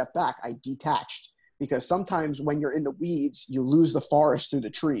took a step back, I detached, because sometimes when you're in the weeds, you lose the forest through the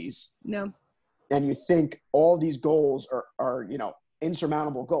trees. No. And you think all these goals are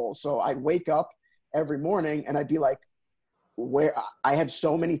insurmountable goals. So I'd wake up every morning and I'd be like, where I have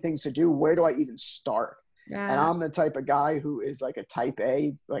so many things to do. Where do I even start? Yeah. And I'm the type of guy who is like a type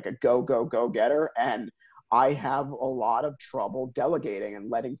A, like a go getter. And I have a lot of trouble delegating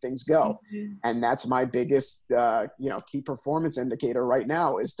and letting things go. Mm-hmm. And that's my biggest, key performance indicator right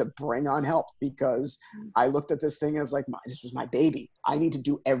now, is to bring on help, because I looked at this thing as like, this was my baby. I need to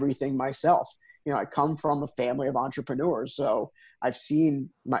do everything myself. I come from a family of entrepreneurs. So I've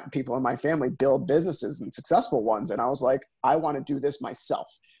seen people in my family build businesses, and successful ones. And I was like, I want to do this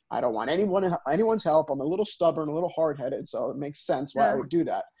myself. I don't want anyone's help. I'm a little stubborn, a little hard-headed, so it makes sense why I would do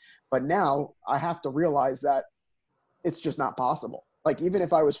that. But now I have to realize that it's just not possible. Like, even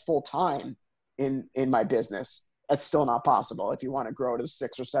if I was full-time in my business, that's still not possible. If you want to grow to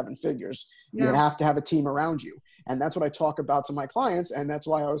 6 or 7 figures, you have to have a team around you. And that's what I talk about to my clients. And that's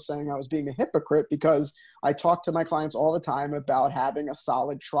why I was saying I was being a hypocrite, because I talk to my clients all the time about having a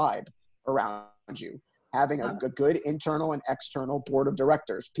solid tribe around you, having a good internal and external board of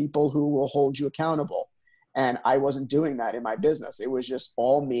directors, people who will hold you accountable. And I wasn't doing that in my business. It was just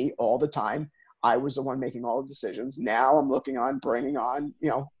all me all the time. I was the one making all the decisions. Now I'm looking on bringing on,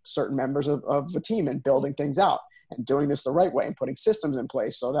 certain members of the team and building things out and doing this the right way and putting systems in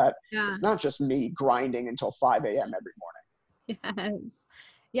place so that it's not just me grinding until 5 a.m. every morning. Yes.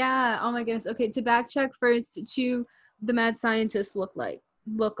 Yeah. Oh my goodness. Okay. To backtrack first to the mad scientist look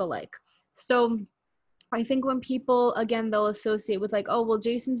alike. So I think when people, again, they'll associate with like, oh, well,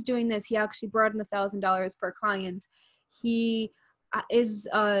 Jason's doing this. He actually brought in $1,000 per client. He has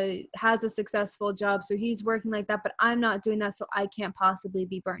a successful job, so he's working like that, but I'm not doing that, so I can't possibly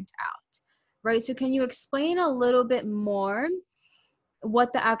be burnt out. Right? So can you explain a little bit more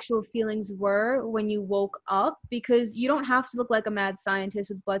what the actual feelings were when you woke up? Because you don't have to look like a mad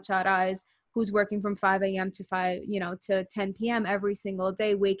scientist with bloodshot eyes who's working from 5 a.m. to 10 p.m. every single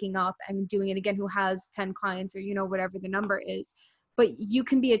day, waking up and doing it again, who has 10 clients or, whatever the number is. But you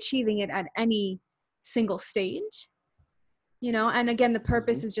can be achieving it at any single stage, and again, the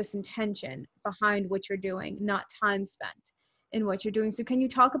purpose is just intention behind what you're doing, not time spent in what you're doing. So can you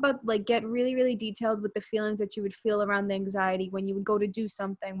talk about, like, get really, really detailed with the feelings that you would feel around the anxiety when you would go to do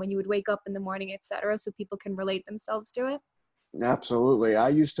something, when you would wake up in the morning, etc., so people can relate themselves to it? Absolutely. I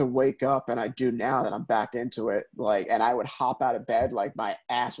used to wake up, and I do now that I'm back into it, and I would hop out of bed like my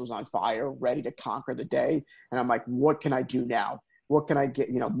ass was on fire, ready to conquer the day. And I'm like, what can I do now? What can I get,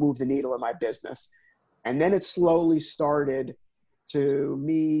 move the needle in my business? And then it slowly started to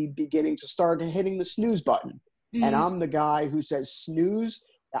me beginning to start hitting the snooze button. Mm-hmm. And I'm the guy who says snooze.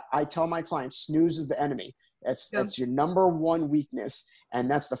 I tell my clients, snooze is the enemy. That's your number one weakness. And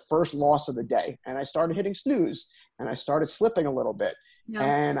that's the first loss of the day. And I started hitting snooze, and I started slipping a little bit.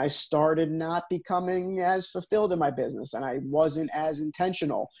 And I started not becoming as fulfilled in my business, and I wasn't as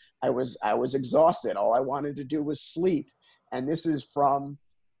intentional. I was exhausted. All I wanted to do was sleep. And this is from,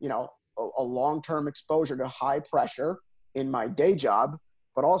 a long-term exposure to high pressure in my day job,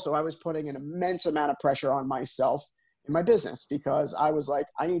 but also I was putting an immense amount of pressure on myself in my business, because I was like,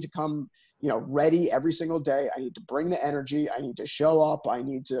 I need to come, ready every single day. I need to bring the energy. I need to show up. I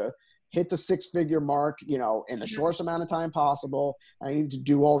need to hit the 6-figure mark, in the shortest amount of time possible. I need to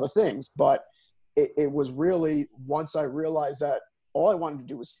do all the things. But it was really, once I realized that all I wanted to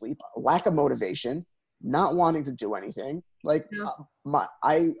do was sleep, lack of motivation, not wanting to do anything. Like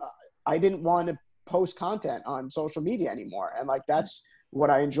I didn't want to post content on social media anymore. And like, that's what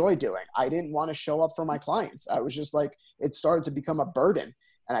I enjoy doing. I didn't want to show up for my clients. I was just like, it started to become a burden,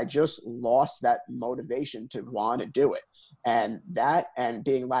 and I just lost that motivation to want to do it. And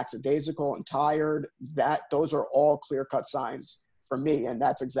being lackadaisical and tired, those are all clear-cut signs for me. And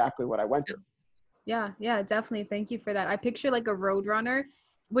that's exactly what I went through. Yeah, definitely. Thank you for that. I picture like a road runner,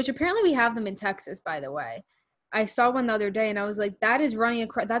 which apparently we have them in Texas, by the way. I saw one the other day and I was like, that is running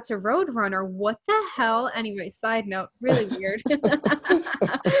across, that's a road runner. What the hell? Anyway, side note, really weird.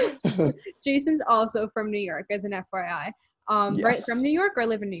 Jason's also from New York, as an FYI. Yes. Right, from New York, or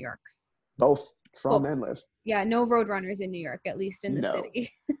live in New York? Both from and live. Yeah, no road runners in New York, at least in the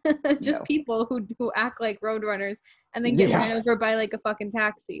city. Just people who act like road runners and then get ran over by like a fucking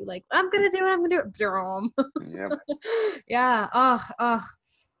taxi. Like, I'm gonna do it. Yep. Yeah.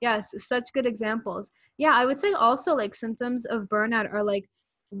 Yes, such good examples. Yeah, I would say also like symptoms of burnout are like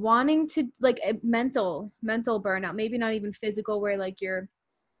wanting to, like, mental burnout, maybe not even physical, where like you're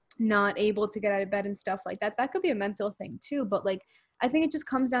not able to get out of bed and stuff like that. That could be a mental thing too, but like I think it just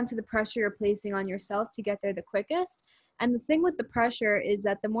comes down to the pressure you're placing on yourself to get there the quickest. And the thing with the pressure is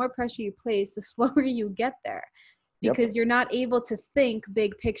that the more pressure you place, the slower you get there, because you're not able to think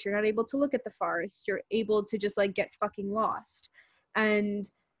big picture, you're not able to look at the forest, you're able to just like get fucking lost and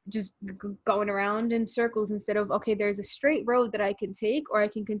just going around in circles instead of, okay, there's a straight road that I can take, or I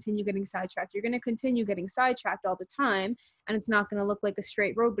can continue getting sidetracked. You're going to continue getting sidetracked all the time, and it's not going to look like a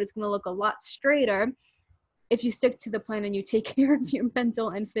straight road, but it's going to look a lot straighter if you stick to the plan and you take care of your mental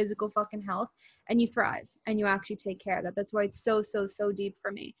and physical fucking health, and you thrive and you actually take care of that. That's why it's so deep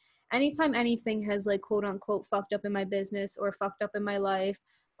for me. Anytime anything has like quote unquote fucked up in my business or fucked up in my life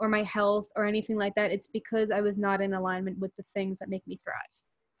or my health or anything like that, it's because I was not in alignment with the things that make me thrive.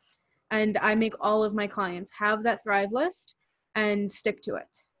 And I make all of my clients have that thrive list and stick to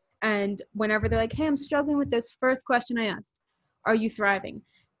it. And whenever they're like, hey, I'm struggling with this, first question I ask, are you thriving?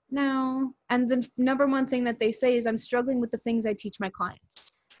 No. And the number one thing that they say is, I'm struggling with the things I teach my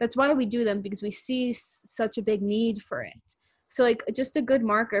clients. That's why we do them, because we see such a big need for it. So like, just a good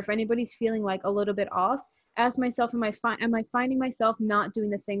marker, if anybody's feeling like a little bit off, ask myself, am I finding myself not doing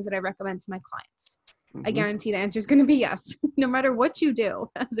the things that I recommend to my clients? Mm-hmm. I guarantee the answer is going to be yes. No matter what you do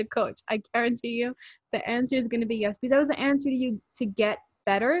as a coach, I guarantee you the answer is going to be yes, because that was the answer to you to get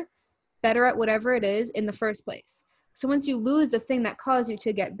better at whatever it is in the first place. So once you lose the thing that caused you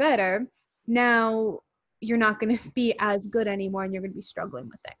to get better, now you're not going to be as good anymore, and you're going to be struggling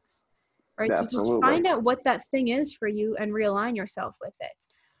with things, right? Absolutely. So just find out what that thing is for you and realign yourself with it.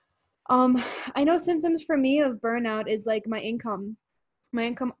 I know symptoms for me of burnout is like my income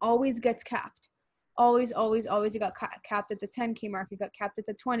always gets capped. Always. It got capped at the 10K mark. It got capped at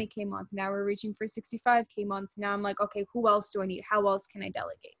the 20K month. Now we're reaching for 65K months. Now I'm like, okay, who else do I need? How else can I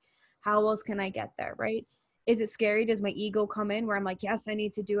delegate? How else can I get there, right? Is it scary? Does my ego come in where I'm like, yes, I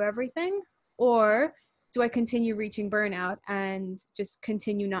need to do everything? Or do I continue reaching burnout and just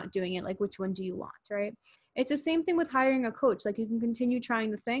continue not doing it? Like, which one do you want, right? It's the same thing with hiring a coach. Like, you can continue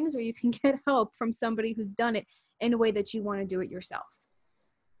trying the things, or you can get help from somebody who's done it in a way that you want to do it yourself.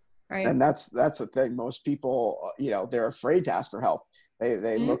 Right. And that's the thing. Most people, they're afraid to ask for help.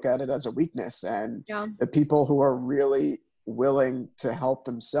 They look at it as a weakness. And the people who are really willing to help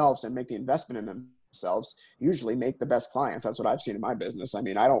themselves and make the investment in themselves usually make the best clients. That's what I've seen in my business. I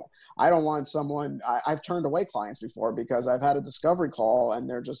mean, I don't want someone, I've turned away clients before because I've had a discovery call and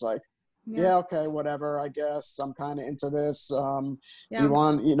they're just like, yeah, okay, whatever, I guess I'm kind of into this. You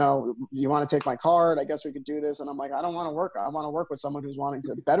want to take my card? I guess we could do this. And I'm like, I don't want to work. I want to work with someone who's wanting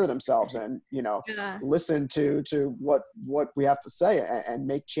to better themselves and, listen to what we have to say and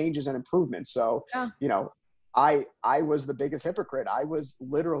make changes and improvements. So, I was the biggest hypocrite. I was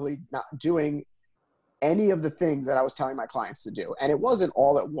literally not doing any of the things that I was telling my clients to do. And it wasn't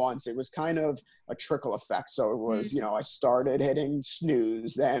all at once. It was kind of a trickle effect. So it was, I started hitting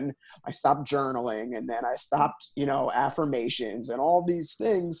snooze, then I stopped journaling, and then I stopped, affirmations and all these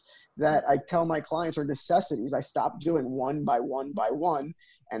things that I tell my clients are necessities. I stopped doing one by one,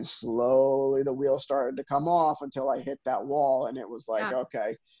 and slowly the wheel started to come off until I hit that wall. And it was like,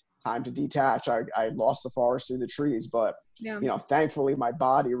 okay, time to detach. I lost the forest through the trees, but Yeah. thankfully my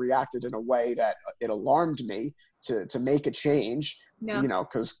body reacted in a way that it alarmed me to make a change, Yeah.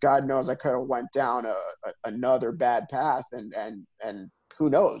 because God knows I could have went down another bad path, and who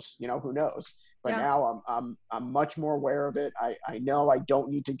knows, who knows. But Yeah. now I'm much more aware of it. I know I don't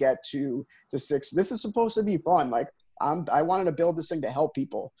need to get to the six. This is supposed to be fun. Like I wanted to build this thing to help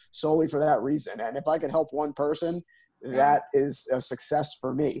people solely for that reason. And if I could help one person, Yeah. that is a success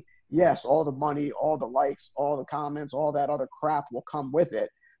for me. Yes, all the money, all the likes, all the comments, all that other crap will come with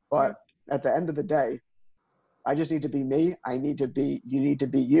it. Yeah. But at the end of the day, I just need to be me. You need to be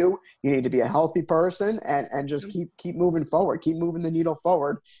you. You need to be a healthy person, and just keep moving forward. Keep moving the needle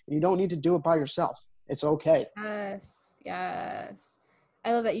forward. And you don't need to do it by yourself. It's okay. Yes. Yes.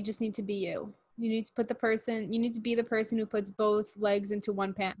 I love that. You just need to be you. You need to be the person who puts both legs into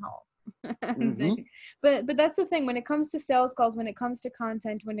one pant hole. Mm-hmm. But that's the thing, when it comes to sales calls, when it comes to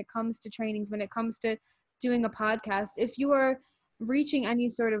content, when it comes to trainings, when it comes to doing a podcast, if you are reaching any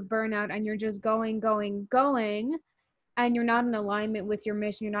sort of burnout and you're just going, and you're not in alignment with your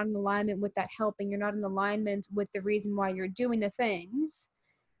mission, you're not in alignment with that helping, you're not in alignment with the reason why you're doing the things,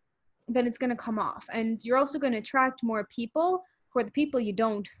 then it's going to come off. And you're also going to attract more people who are the people you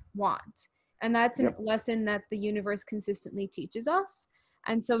don't want. And that's a lesson that the universe consistently teaches us.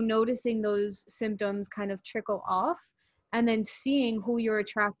 And so noticing those symptoms kind of trickle off, and then seeing who you're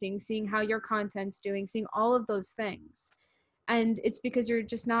attracting, seeing how your content's doing, seeing all of those things. And it's because you're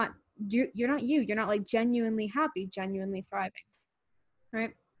just not, you're not you. You're not like genuinely happy, genuinely thriving.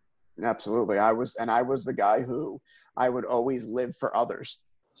 Right? Absolutely. I was the guy who I would always live for others.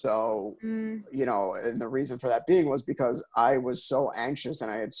 So, and the reason for that being was because I was so anxious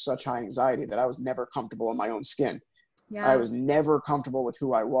and I had such high anxiety that I was never comfortable in my own skin. Yeah. I was never comfortable with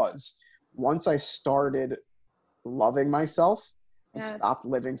who I was. Once I started loving myself and stopped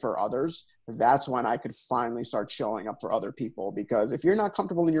living for others, that's when I could finally start showing up for other people. Because if you're not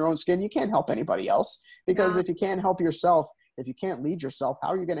comfortable in your own skin, you can't help anybody else. Because if you can't help yourself, if you can't lead yourself, how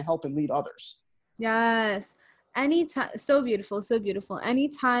are you going to help and lead others? Yes. Anytime, so beautiful, so beautiful.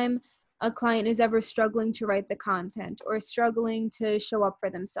 Anytime a client is ever struggling to write the content, or struggling to show up for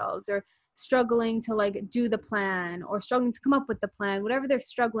themselves, or struggling to like do the plan, or struggling to come up with the plan, whatever they're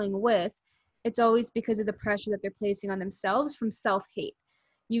struggling with, it's always because of the pressure that they're placing on themselves from self-hate.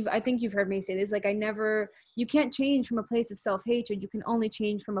 I think you've heard me say this, like you can't change from a place of self-hatred. You can only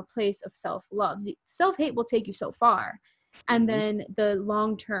change from a place of self-love. Self-hate will take you so far. And then the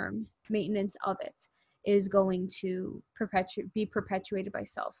long-term maintenance of it is going to be perpetuated by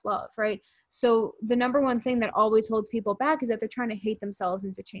self-love, right? So the number one thing that always holds people back is that they're trying to hate themselves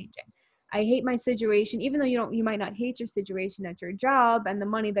into changing. I hate my situation, even though you might not hate your situation at your job and the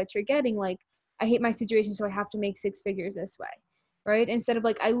money that you're getting. Like, I hate my situation, so I have to make 6 figures this way, right? Instead of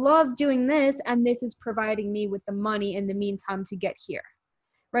like, I love doing this, and this is providing me with the money in the meantime to get here,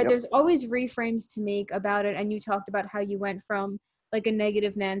 right? There's always reframes to make about it. And you talked about how you went from like a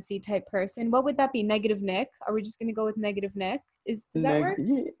negative Nancy type person. What would that be? Negative Nick? Are we just going to go with negative Nick? Does that work?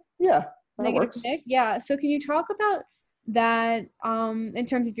 Yeah, that Negative works. Nick? Yeah. So can you talk about that in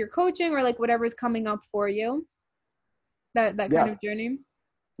terms of your coaching, or like whatever's coming up for you, that kind of journey?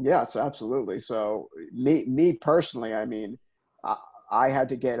 Yes, absolutely. So me personally, I mean, I had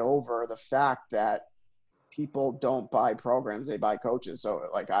to get over the fact that people don't buy programs, they buy coaches. So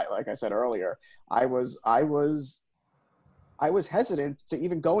like I said earlier, I was hesitant to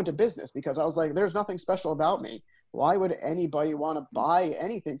even go into business because I was like, there's nothing special about me. Why would anybody want to buy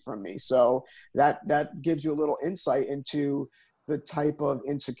anything from me? So that gives you a little insight into the type of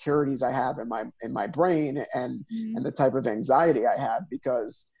insecurities I have in my brain, and the type of anxiety I have,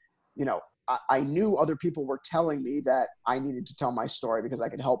 because, I knew other people were telling me that I needed to tell my story because I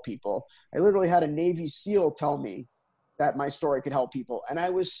could help people. I literally had a Navy SEAL tell me that my story could help people, and I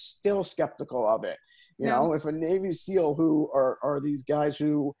was still skeptical of it. If a Navy SEAL, who are these guys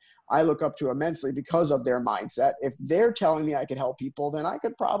who I look up to immensely because of their mindset, if they're telling me I could help people, then I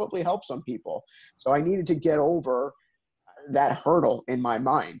could probably help some people. So I needed to get over that hurdle in my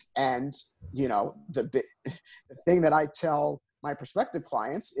mind. And, the thing that I tell my prospective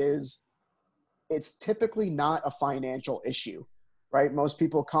clients is, it's typically not a financial issue, right? Most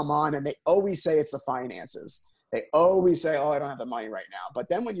people come on and they always say it's the finances. They always say, oh, I don't have the money right now. But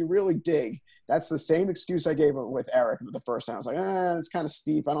then when you really dig, that's the same excuse I gave with Eric the first time. I was like, it's kind of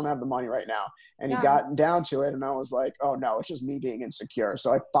steep. I don't have the money right now. And he got down to it, and I was like, oh no, it's just me being insecure.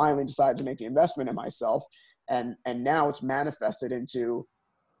 So I finally decided to make the investment in myself. And now it's manifested into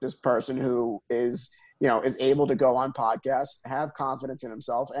this person who is able to go on podcasts, have confidence in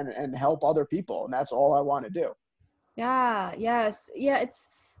himself, and help other people. And that's all I want to do. Yeah. Yes. Yeah.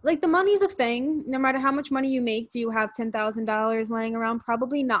 Like the money's a thing. No matter how much money you make, do you have $10,000 laying around?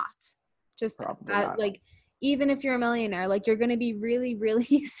 Probably not. Just Probably not. like, even if you're a millionaire, like you're going to be really,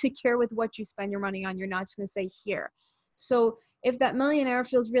 really secure with what you spend your money on. You're not just going to say here. So if that millionaire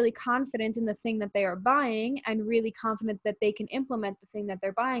feels really confident in the thing that they are buying and really confident that they can implement the thing that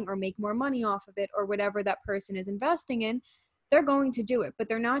they're buying or make more money off of it or whatever that person is investing in, they're going to do it. But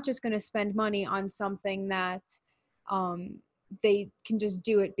they're not just going to spend money on something that um, they can just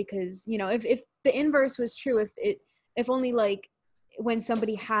do it because, you know, if the inverse was true, if only like when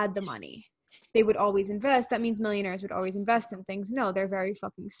somebody had the money they would always invest, that means millionaires would always invest in things. No, they're very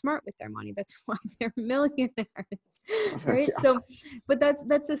fucking smart with their money. That's why they're millionaires. Right? Yeah. So but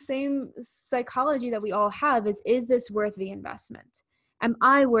that's the same psychology that we all have, is this worth the investment? Am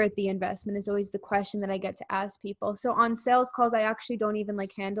I worth the investment is always the question that I get to ask people. So on sales calls, I actually don't even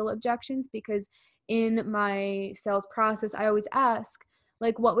like handle objections, because in my sales process, I always ask,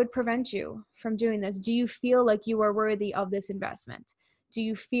 like, what would prevent you from doing this? Do you feel like you are worthy of this investment? Do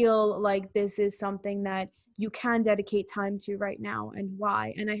you feel like this is something that you can dedicate time to right now, and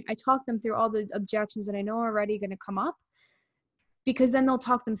why? And I talk them through all the objections that I know are already going to come up, because then they'll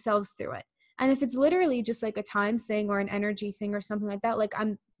talk themselves through it. And if it's literally just like a time thing or an energy thing or something like that, like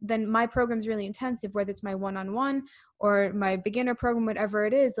then my program's really intensive, whether it's my one-on-one or my beginner program, whatever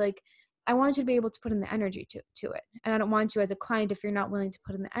it is, like I want you to be able to put in the energy to it. And I don't want you as a client if you're not willing to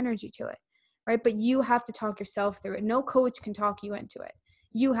put in the energy to it. Right. But you have to talk yourself through it. No coach can talk you into it.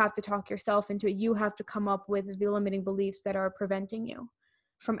 You have to talk yourself into it. You have to come up with the limiting beliefs that are preventing you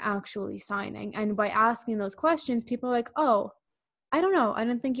from actually signing. And by asking those questions, people are like, oh, I don't know. I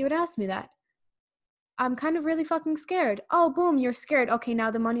didn't think you would ask me that. I'm kind of really fucking scared. Oh, boom, you're scared. Okay,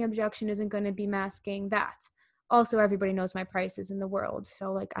 now the money objection isn't going to be masking that. Also, everybody knows my prices in the world.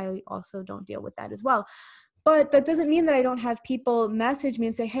 So, like, I also don't deal with that as well. But that doesn't mean that I don't have people message me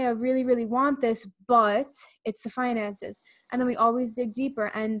and say, hey, I really, really want this, but it's the finances. And then we always dig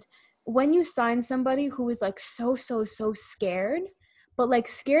deeper. And when you sign somebody who is like so scared, but like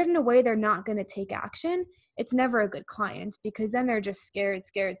scared in a way they're not going to take action, it's never a good client, because then they're just scared.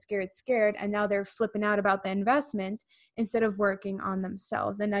 And now they're flipping out about the investment instead of working on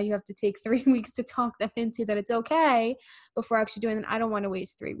themselves. And now you have to take 3 weeks to talk them into that it's okay before actually doing it. I don't want to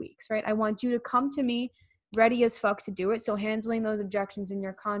waste 3 weeks, right? I want you to come to me ready as fuck to do it. So handling those objections in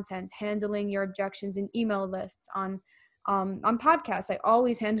your content, handling your objections in email lists, on podcasts. I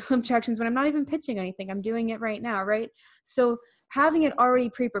always handle objections when I'm not even pitching anything. I'm doing it right now, right? So having it already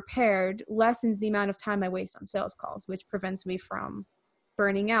pre-prepared lessens the amount of time I waste on sales calls, which prevents me from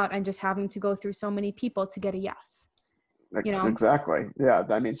burning out and just having to go through so many people to get a yes. You know? Exactly. Yeah.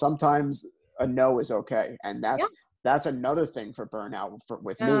 I mean, sometimes a no is okay. And Yeah. that's another thing for burnout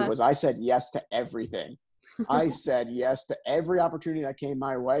with me was I said yes to everything. I said yes to every opportunity that came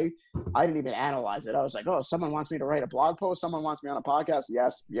my way. I didn't even analyze it. I was like, oh, someone wants me to write a blog post. Someone wants me on a podcast.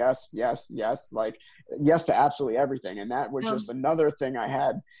 Yes, yes, yes, yes. Like, yes to absolutely everything. And that was just another thing. I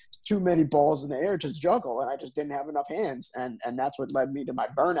had too many balls in the air to juggle, and I just didn't have enough hands. And that's what led me to my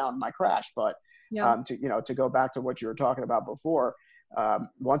burnout and my crash. But to go back to what you were talking about before,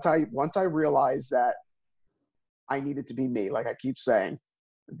 once I realized that I needed to be me, like I keep saying,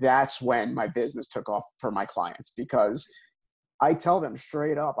 that's when my business took off for my clients, because I tell them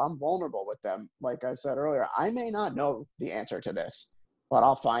straight up, I'm vulnerable with them. Like I said earlier, I may not know the answer to this, but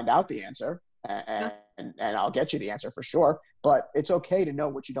I'll find out the answer and I'll get you the answer for sure. But it's okay to know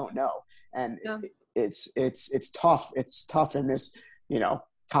what you don't know. And it's tough. It's tough in this,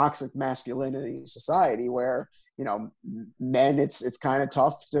 toxic masculinity society where, men, it's kind of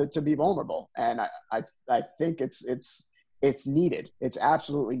tough to be vulnerable. And I think it's needed. It's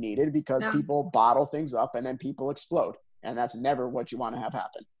absolutely needed, because people bottle things up and then people explode. And that's never what you want to have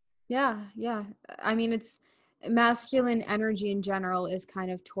happen. Yeah. I mean, it's masculine energy in general is kind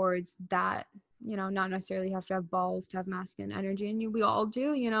of towards that, not necessarily have to have balls to have masculine energy. And we all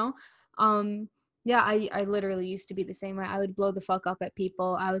do, I literally used to be the same way. I would blow the fuck up at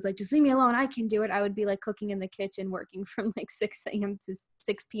people. I was like, just leave me alone. I can do it. I would be like cooking in the kitchen, working from like 6 a.m. to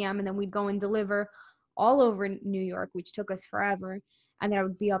 6 p.m. And then we'd go and deliver all over New York, which took us forever. And then I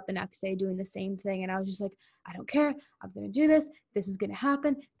would be up the next day doing the same thing. And I was just like, I don't care. I'm going to do this. This is going to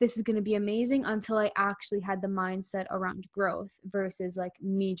happen. This is going to be amazing, until I actually had the mindset around growth versus like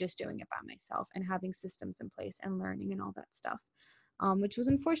me just doing it by myself and having systems in place and learning and all that stuff. Which was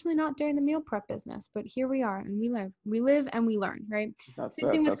unfortunately not during the meal prep business, but here we are, and we live and we learn, right? That's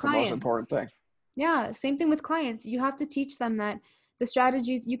the most important thing. Yeah. Same thing with clients. You have to teach them that the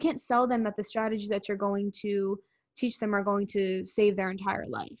strategies, you can't sell them that the strategies that you're going to teach them are going to save their entire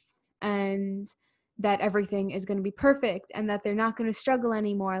life. And that everything is going to be perfect and that they're not going to struggle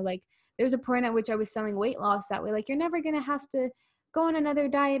anymore. Like there's a point at which I was selling weight loss that way. Like you're never going to have to go on another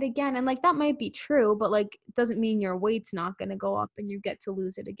diet again. And like that might be true, but like it doesn't mean your weight's not going to go up and you get to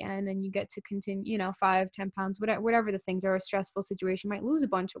lose it again and you get to continue, you know, 5-10 pounds, whatever the things are. A stressful situation, might lose a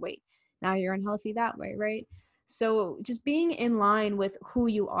bunch of weight. Now you're unhealthy that way, right? So just being in line with who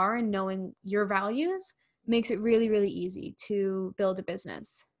you are and knowing your values makes it really, really easy to build a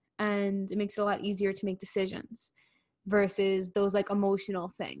business. And it makes it a lot easier to make decisions versus those like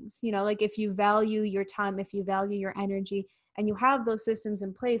emotional things. You know, like if you value your time, if you value your energy, and you have those systems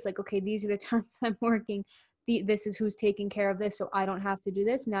in place, like, okay, these are the times I'm working. This is who's taking care of this, so I don't have to do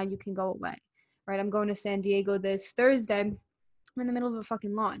this. Now you can go away, right? I'm going to San Diego this Thursday. I'm in the middle of a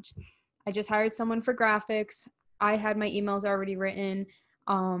fucking launch. I just hired someone for graphics. I had my emails already written.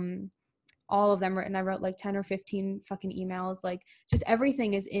 All of them written. I wrote like 10 or 15 fucking emails. Like just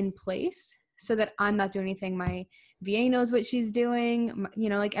everything is in place so that I'm not doing anything. My VA knows what she's doing. You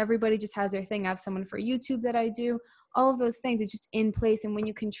know, like everybody just has their thing. I have someone for YouTube that I do. All of those things, it's just in place. And when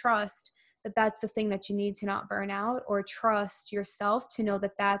you can trust that that's the thing that you need to not burn out, or trust yourself to know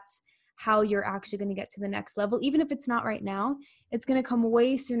that that's how you're actually going to get to the next level, even if it's not right now, it's going to come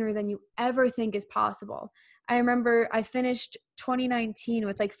way sooner than you ever think is possible. I remember I finished 2019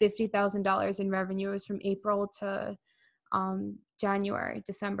 with like $50,000 in revenue. It was from April to January,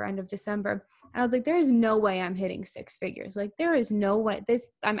 December, end of December. And I was like, there is no way I'm hitting six figures. Like there is no way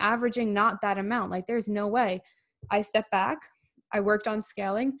I'm averaging not that amount. Like there's no way. I stepped back, I worked on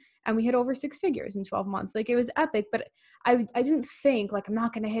scaling, and we hit over six figures in 12 months. Like it was epic, but I didn't think like, I'm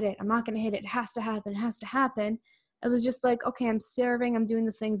not going to hit it. I'm not going to hit it. It has to happen. It has to happen. It was just like, okay, I'm serving, I'm doing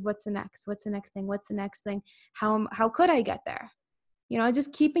the things. What's the next? What's the next thing? What's the next thing? How could I get there? You know,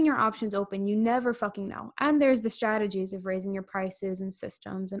 just keeping your options open. You never fucking know. And there's the strategies of raising your prices and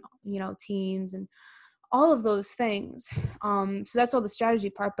systems and, you know, teams and all of those things. So that's all the strategy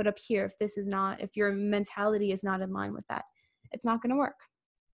part. But up here, if your mentality is not in line with that, it's not going to work.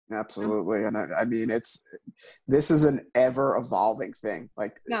 Absolutely. And I mean, this is an ever evolving thing.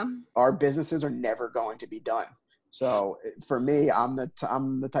 Like our businesses are never going to be done. So for me, I'm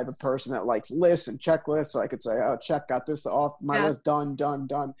the type of person that likes lists and checklists. So I could say, oh, check, got this off my list, done.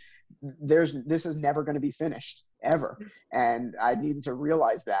 This is never going to be finished ever. And I needed to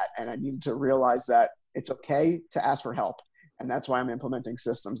realize that. And I needed to realize that it's okay to ask for help. And that's why I'm implementing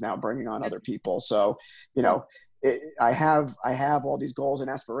systems now, bringing on other people. So, you know, I have all these goals and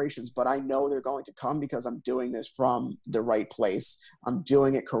aspirations, but I know they're going to come because I'm doing this from the right place. I'm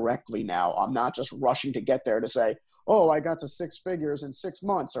doing it correctly now. I'm not just rushing to get there to say, oh, I got to six figures in 6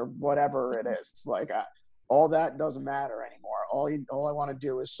 months or whatever it is. It's like all that doesn't matter anymore. All I want to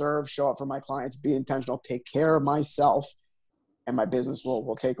do is serve, show up for my clients, be intentional, take care of myself, and my business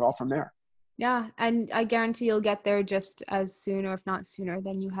will take off from there. Yeah. And I guarantee you'll get there just as soon, or if not sooner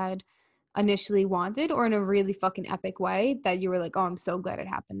than you had initially wanted, or in a really fucking epic way that you were like, oh, I'm so glad it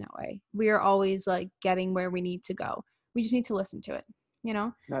happened that way. We are always like getting where we need to go. We just need to listen to it, you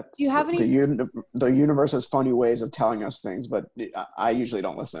know? That's Do you have any? The universe has funny ways of telling us things, but I usually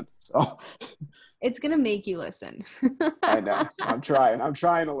don't listen. So it's going to make you listen. I know. I'm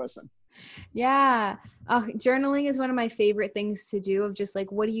trying to listen. Yeah. Journaling is one of my favorite things to do, of just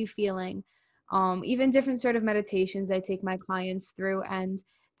like, what are you feeling? Even different sort of meditations I take my clients through, and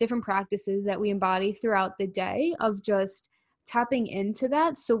different practices that we embody throughout the day of just tapping into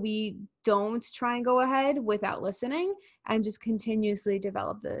that, so we don't try and go ahead without listening, and just continuously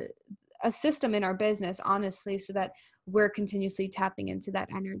develop a system in our business, honestly, so that we're continuously tapping into that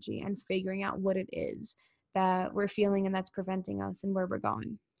energy and figuring out what it is that we're feeling and that's preventing us and where we're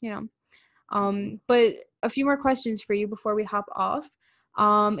going, you know. But a few more questions for you before we hop off.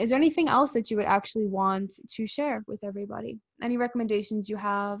 Is there anything else that you would actually want to share with everybody? Any recommendations you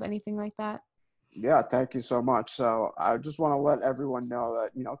have, anything like that? Yeah, thank you so much. So I just want to let everyone know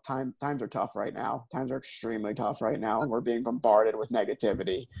that, you know, times are tough right now. Times are extremely tough right now, and we're being bombarded with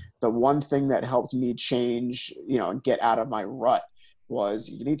negativity. The one thing that helped me change, you know, and get out of my rut was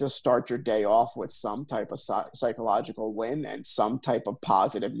you need to start your day off with some type of psychological win and some type of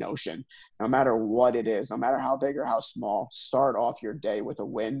positive notion. No matter what it is, no matter how big or how small, start off your day with a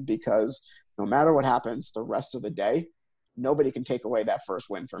win, because no matter what happens the rest of the day, nobody can take away that first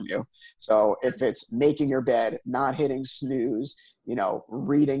win from you. So if it's making your bed, not hitting snooze, you know,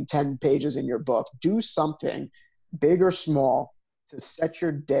 reading 10 pages in your book, do something big or small to set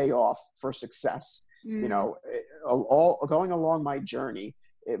your day off for success. You know, all going along my journey,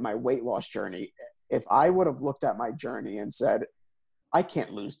 my weight loss journey, if I would have looked at my journey and said, I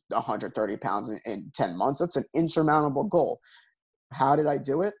can't lose 130 pounds in 10 months, that's an insurmountable goal. How did I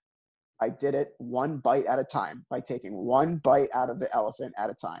do it? I did it one bite at a time, by taking one bite out of the elephant at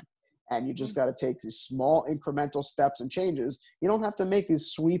a time. And you just got to take these small incremental steps and changes. You don't have to make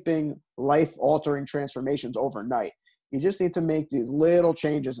these sweeping, life altering transformations overnight. You just need to make these little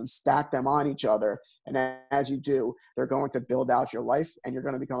changes and stack them on each other. And as you do, they're going to build out your life and you're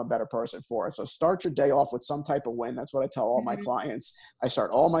going to become a better person for it. So start your day off with some type of win. That's what I tell all my clients. I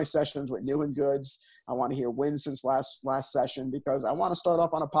start all my sessions with new and goods. I want to hear wins since last session, because I want to start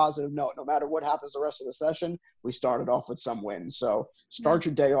off on a positive note. No matter what happens the rest of the session, we started off with some wins. So start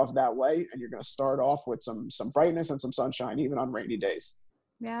your day off that way, and you're going to start off with some brightness and some sunshine, even on rainy days.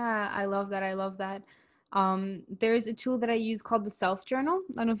 Yeah, I love that. I love that. There's a tool that I use called the Self Journal.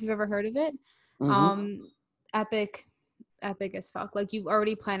 I don't know if you've ever heard of it. Epic as fuck. Like, you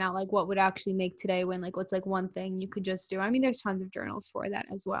already plan out like what would actually make today win, like what's like one thing you could just do. I mean, there's tons of journals for that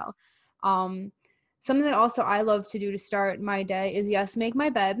as well. Something that also I love to do to start my day is, yes, make my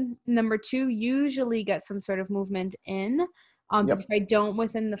bed. Number 2, usually get some sort of movement in. Because if I don't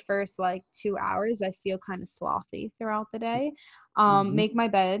within the first like 2 hours, I feel kind of slothy throughout the day. Make my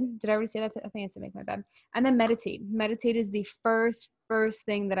bed. Did I already say that? I think I said make my bed. And then meditate. Meditate is the first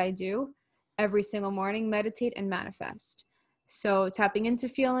thing that I do every single morning. Meditate and manifest. So tapping into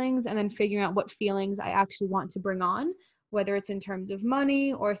feelings and then figuring out what feelings I actually want to bring on, whether it's in terms of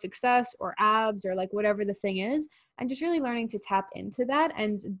money or success or abs or like whatever the thing is, and just really learning to tap into that.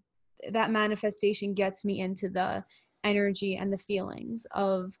 And that manifestation gets me into the energy and the feelings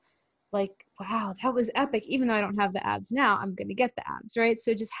of like, wow, that was epic. Even though I don't have the abs now, I'm going to get the abs, right?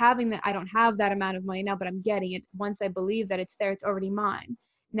 So just having that, I don't have that amount of money now, but I'm getting it. Once I believe that it's there, it's already mine.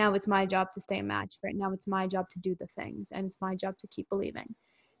 Now it's my job to stay a match for it. Now it's my job to do the things, and it's my job to keep believing.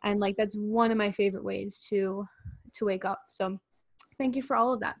 And like, that's one of my favorite ways to wake up. So thank you for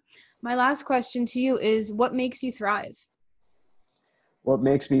all of that. My last question to you is, what makes you thrive? What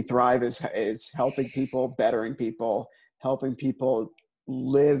makes me thrive is helping people, bettering people, helping people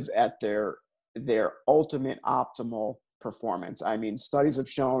live at their ultimate optimal performance. I mean, studies have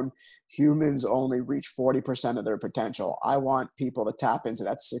shown humans only reach 40% of their potential. I want people to tap into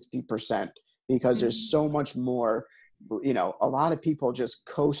that 60%, because there's so much more. You know, a lot of people just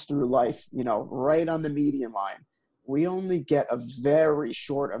coast through life, you know, right on the median line. We only get a very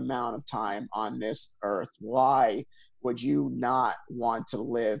short amount of time on this earth. Why would you not want to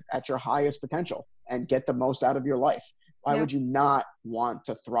live at your highest potential and get the most out of your life? Why would you not want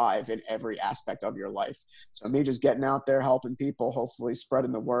to thrive in every aspect of your life? So me just getting out there, helping people, hopefully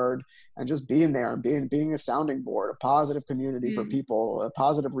spreading the word, and just being there and being a sounding board, a positive community for people, a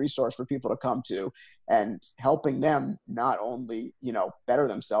positive resource for people to come to, and helping them not only, you know, better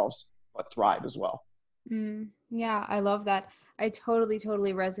themselves, but thrive as well. Yeah, I love that. I totally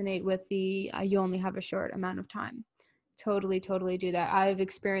resonate with the you only have a short amount of time. Totally do that. I've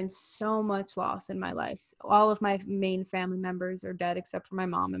experienced so much loss in my life. All of my main family members are dead except for my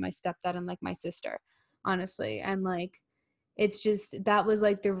mom and my stepdad and like my sister, honestly. And like, it's just, that was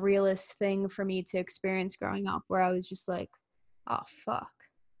like the realest thing for me to experience growing up, where I was just like, oh fuck.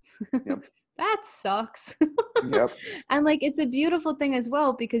 Yep. That sucks. Yep. And like, it's a beautiful thing as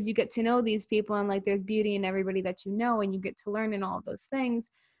well, because you get to know these people, and like, there's beauty in everybody that you know, and you get to learn in all of those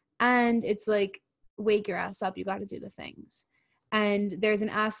things. And it's like, wake your ass up, you got to do the things. And there's an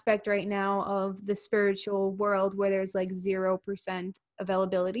aspect right now of the spiritual world where there's like 0%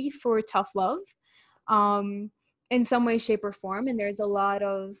 availability for tough love, in some way, shape, or form. And there's a lot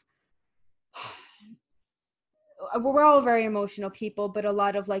of we're all very emotional people, but a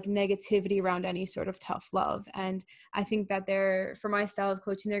lot of like negativity around any sort of tough love. And I think that for my style of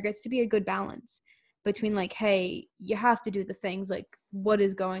coaching, there gets to be a good balance between like, hey, you have to do the things, like what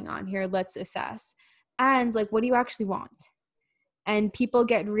is going on here, let's assess, and like, what do you actually want? And people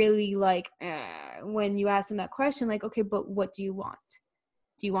get really like, when you ask them that question, like, okay, but what do you want?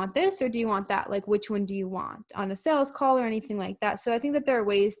 Do you want this or do you want that? Like, which one do you want on a sales call or anything like that? So I think that there are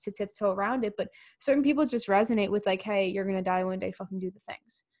ways to tiptoe around it, but certain people just resonate with like, hey, you're going to die one day, fucking do the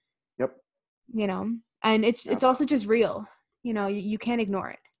things. Yep. You know, and it's also just real, you know, you can't ignore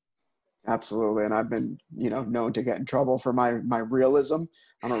it. Absolutely. And I've been, you know, known to get in trouble for my realism.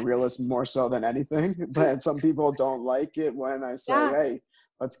 I'm a realist more so than anything, but some people don't like it when I say, hey,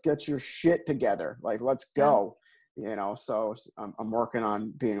 let's get your shit together. Like, let's go. You know, so I'm working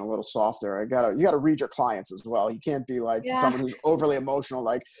on being a little softer. You gotta read your clients as well. You can't be like someone who's overly emotional,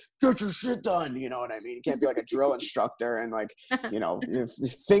 like, get your shit done. You know what I mean? You can't be like a drill instructor and like, you know,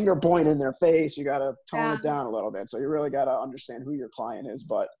 finger point in their face. You gotta tone it down a little bit. So you really gotta understand who your client is.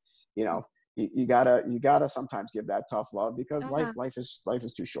 But, you know, you gotta sometimes give that tough love, because life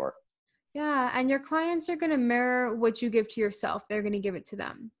is too short. Yeah. And your clients are going to mirror what you give to yourself. They're going to give it to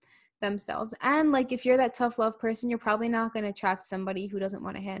them. themselves. And like, if you're that tough love person, you're probably not going to attract somebody who doesn't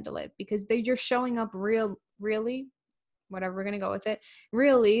want to handle it, because you're showing up really, whatever, we're going to go with it,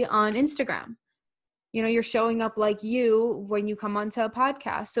 really on Instagram. You know, you're showing up like you when you come onto a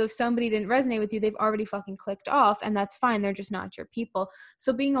podcast. So if somebody didn't resonate with you, they've already fucking clicked off, and that's fine. They're just not your people.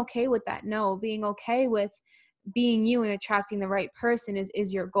 So being okay with that, being okay with being you and attracting the right person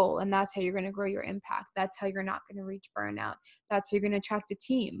is your goal. And that's how you're going to grow your impact. That's how you're not going to reach burnout. That's how you're going to attract a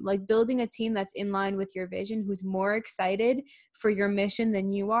team. Like, building a team that's in line with your vision, who's more excited for your mission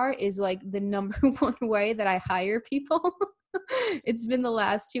than you are, is like the number one way that I hire people. It's been the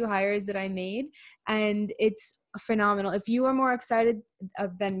last 2 hires that I made, and it's phenomenal. If you are more excited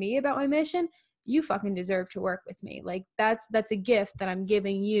than me about my mission, you fucking deserve to work with me. Like, that's a gift that I'm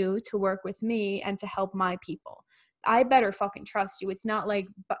giving you, to work with me and to help my people. I better fucking trust you. It's not like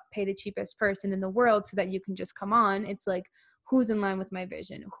pay the cheapest person in the world so that you can just come on. It's like, who's in line with my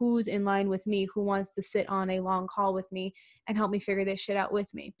vision? Who's in line with me? Who wants to sit on a long call with me and help me figure this shit out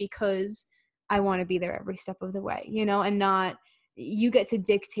with me? Because I want to be there every step of the way, and not, you get to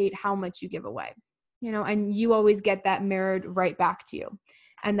dictate how much you give away, and you always get that mirrored right back to you.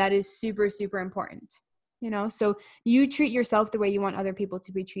 And that is super, super important, so you treat yourself the way you want other people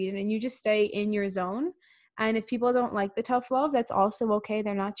to be treated, and you just stay in your zone. And if people don't like the tough love, that's also okay.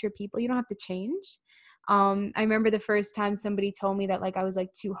 They're not your people. You don't have to change. I remember the first time somebody told me that, like, I was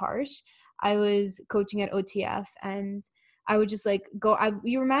like too harsh. I was coaching at OTF, and I would just like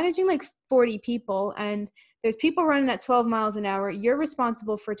you were managing like 40 people, and there's people running at 12 miles an hour. You're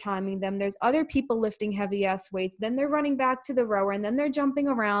responsible for timing them. There's other people lifting heavy ass weights. Then they're running back to the rower, and then they're jumping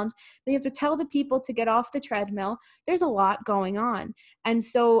around. Then you have to tell the people to get off the treadmill. There's a lot going on. And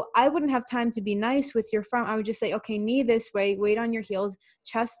so I wouldn't have time to be nice with your front. I would just say, okay, knee this way, weight on your heels,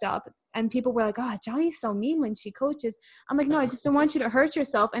 chest up. And people were like, oh, Johnny's so mean when she coaches. I'm like, no, I just don't want you to hurt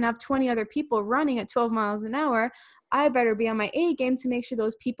yourself and have 20 other people running at 12 miles an hour. I better be on my A game to make sure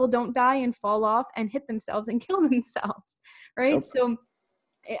those people don't die and fall off and hit themselves and kill themselves, right? Nope. So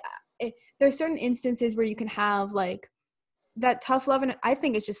there are certain instances where you can have like that tough love, and I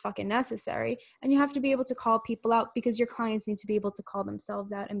think it's just fucking necessary. And you have to be able to call people out, because your clients need to be able to call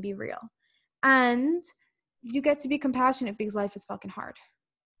themselves out and be real. And you get to be compassionate, because life is fucking hard.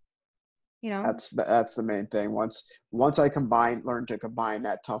 That's the main thing. Once I learn to combine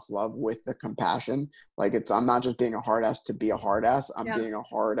that tough love with the compassion, like I'm not just being a hard ass to be a hard ass. I'm being a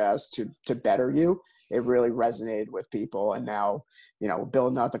hard ass to better you. It really resonated with people, and now,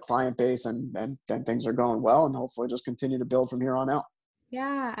 building out the client base, and then things are going well, and hopefully just continue to build from here on out.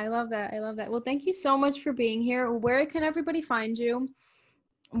 Yeah, I love that. Well, thank you so much for being here. Where can everybody find you?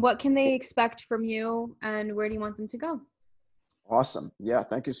 What can they expect from you, and where do you want them to go? Awesome. Yeah.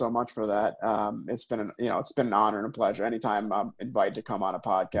 Thank you so much for that. It's been an honor and a pleasure. Anytime I'm invited to come on a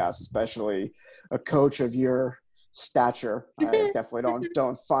podcast, especially a coach of your stature, I definitely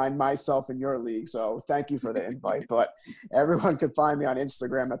don't find myself in your league. So thank you for the invite. But everyone can find me on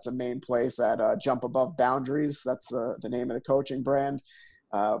Instagram. That's the main place, at Jump Above Boundaries. That's the name of the coaching brand.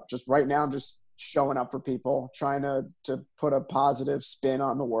 Just right now, I'm just showing up for people, trying to put a positive spin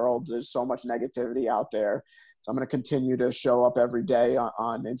on the world. There's so much negativity out there. So I'm going to continue to show up every day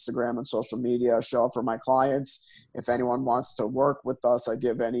on Instagram and social media, show up for my clients. If anyone wants to work with us, I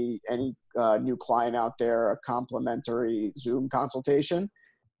give any new client out there a complimentary Zoom consultation.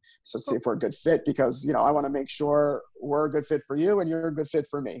 So see if we're a good fit, because, I want to make sure we're a good fit for you and you're a good fit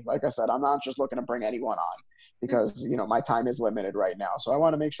for me. Like I said, I'm not just looking to bring anyone on, because, my time is limited right now. So I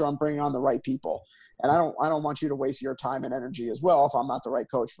want to make sure I'm bringing on the right people. And I don't want you to waste your time and energy as well if I'm not the right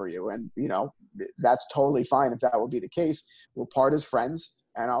coach for you. And, that's totally fine if that would be the case. We'll part as friends,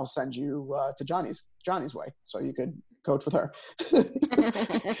 and I'll send you to Johnny's way, so you could coach with her.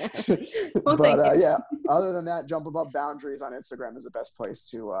 Well, but yeah, other than that, Jump Above Boundaries on Instagram is the best place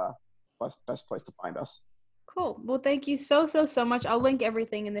to find us. Cool. Well, thank you so much. I'll link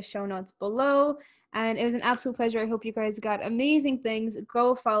everything in the show notes below. And it was an absolute pleasure. I hope you guys got amazing things.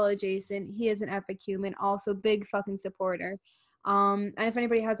 Go follow Jason. He is an epic human, also big fucking supporter. And if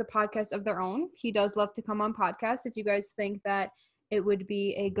anybody has a podcast of their own, he does love to come on podcasts. If you guys think that it would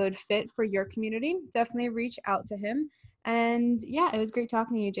be a good fit for your community, definitely reach out to him. And yeah, it was great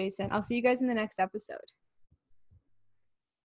talking to you, Jason. I'll see you guys in the next episode.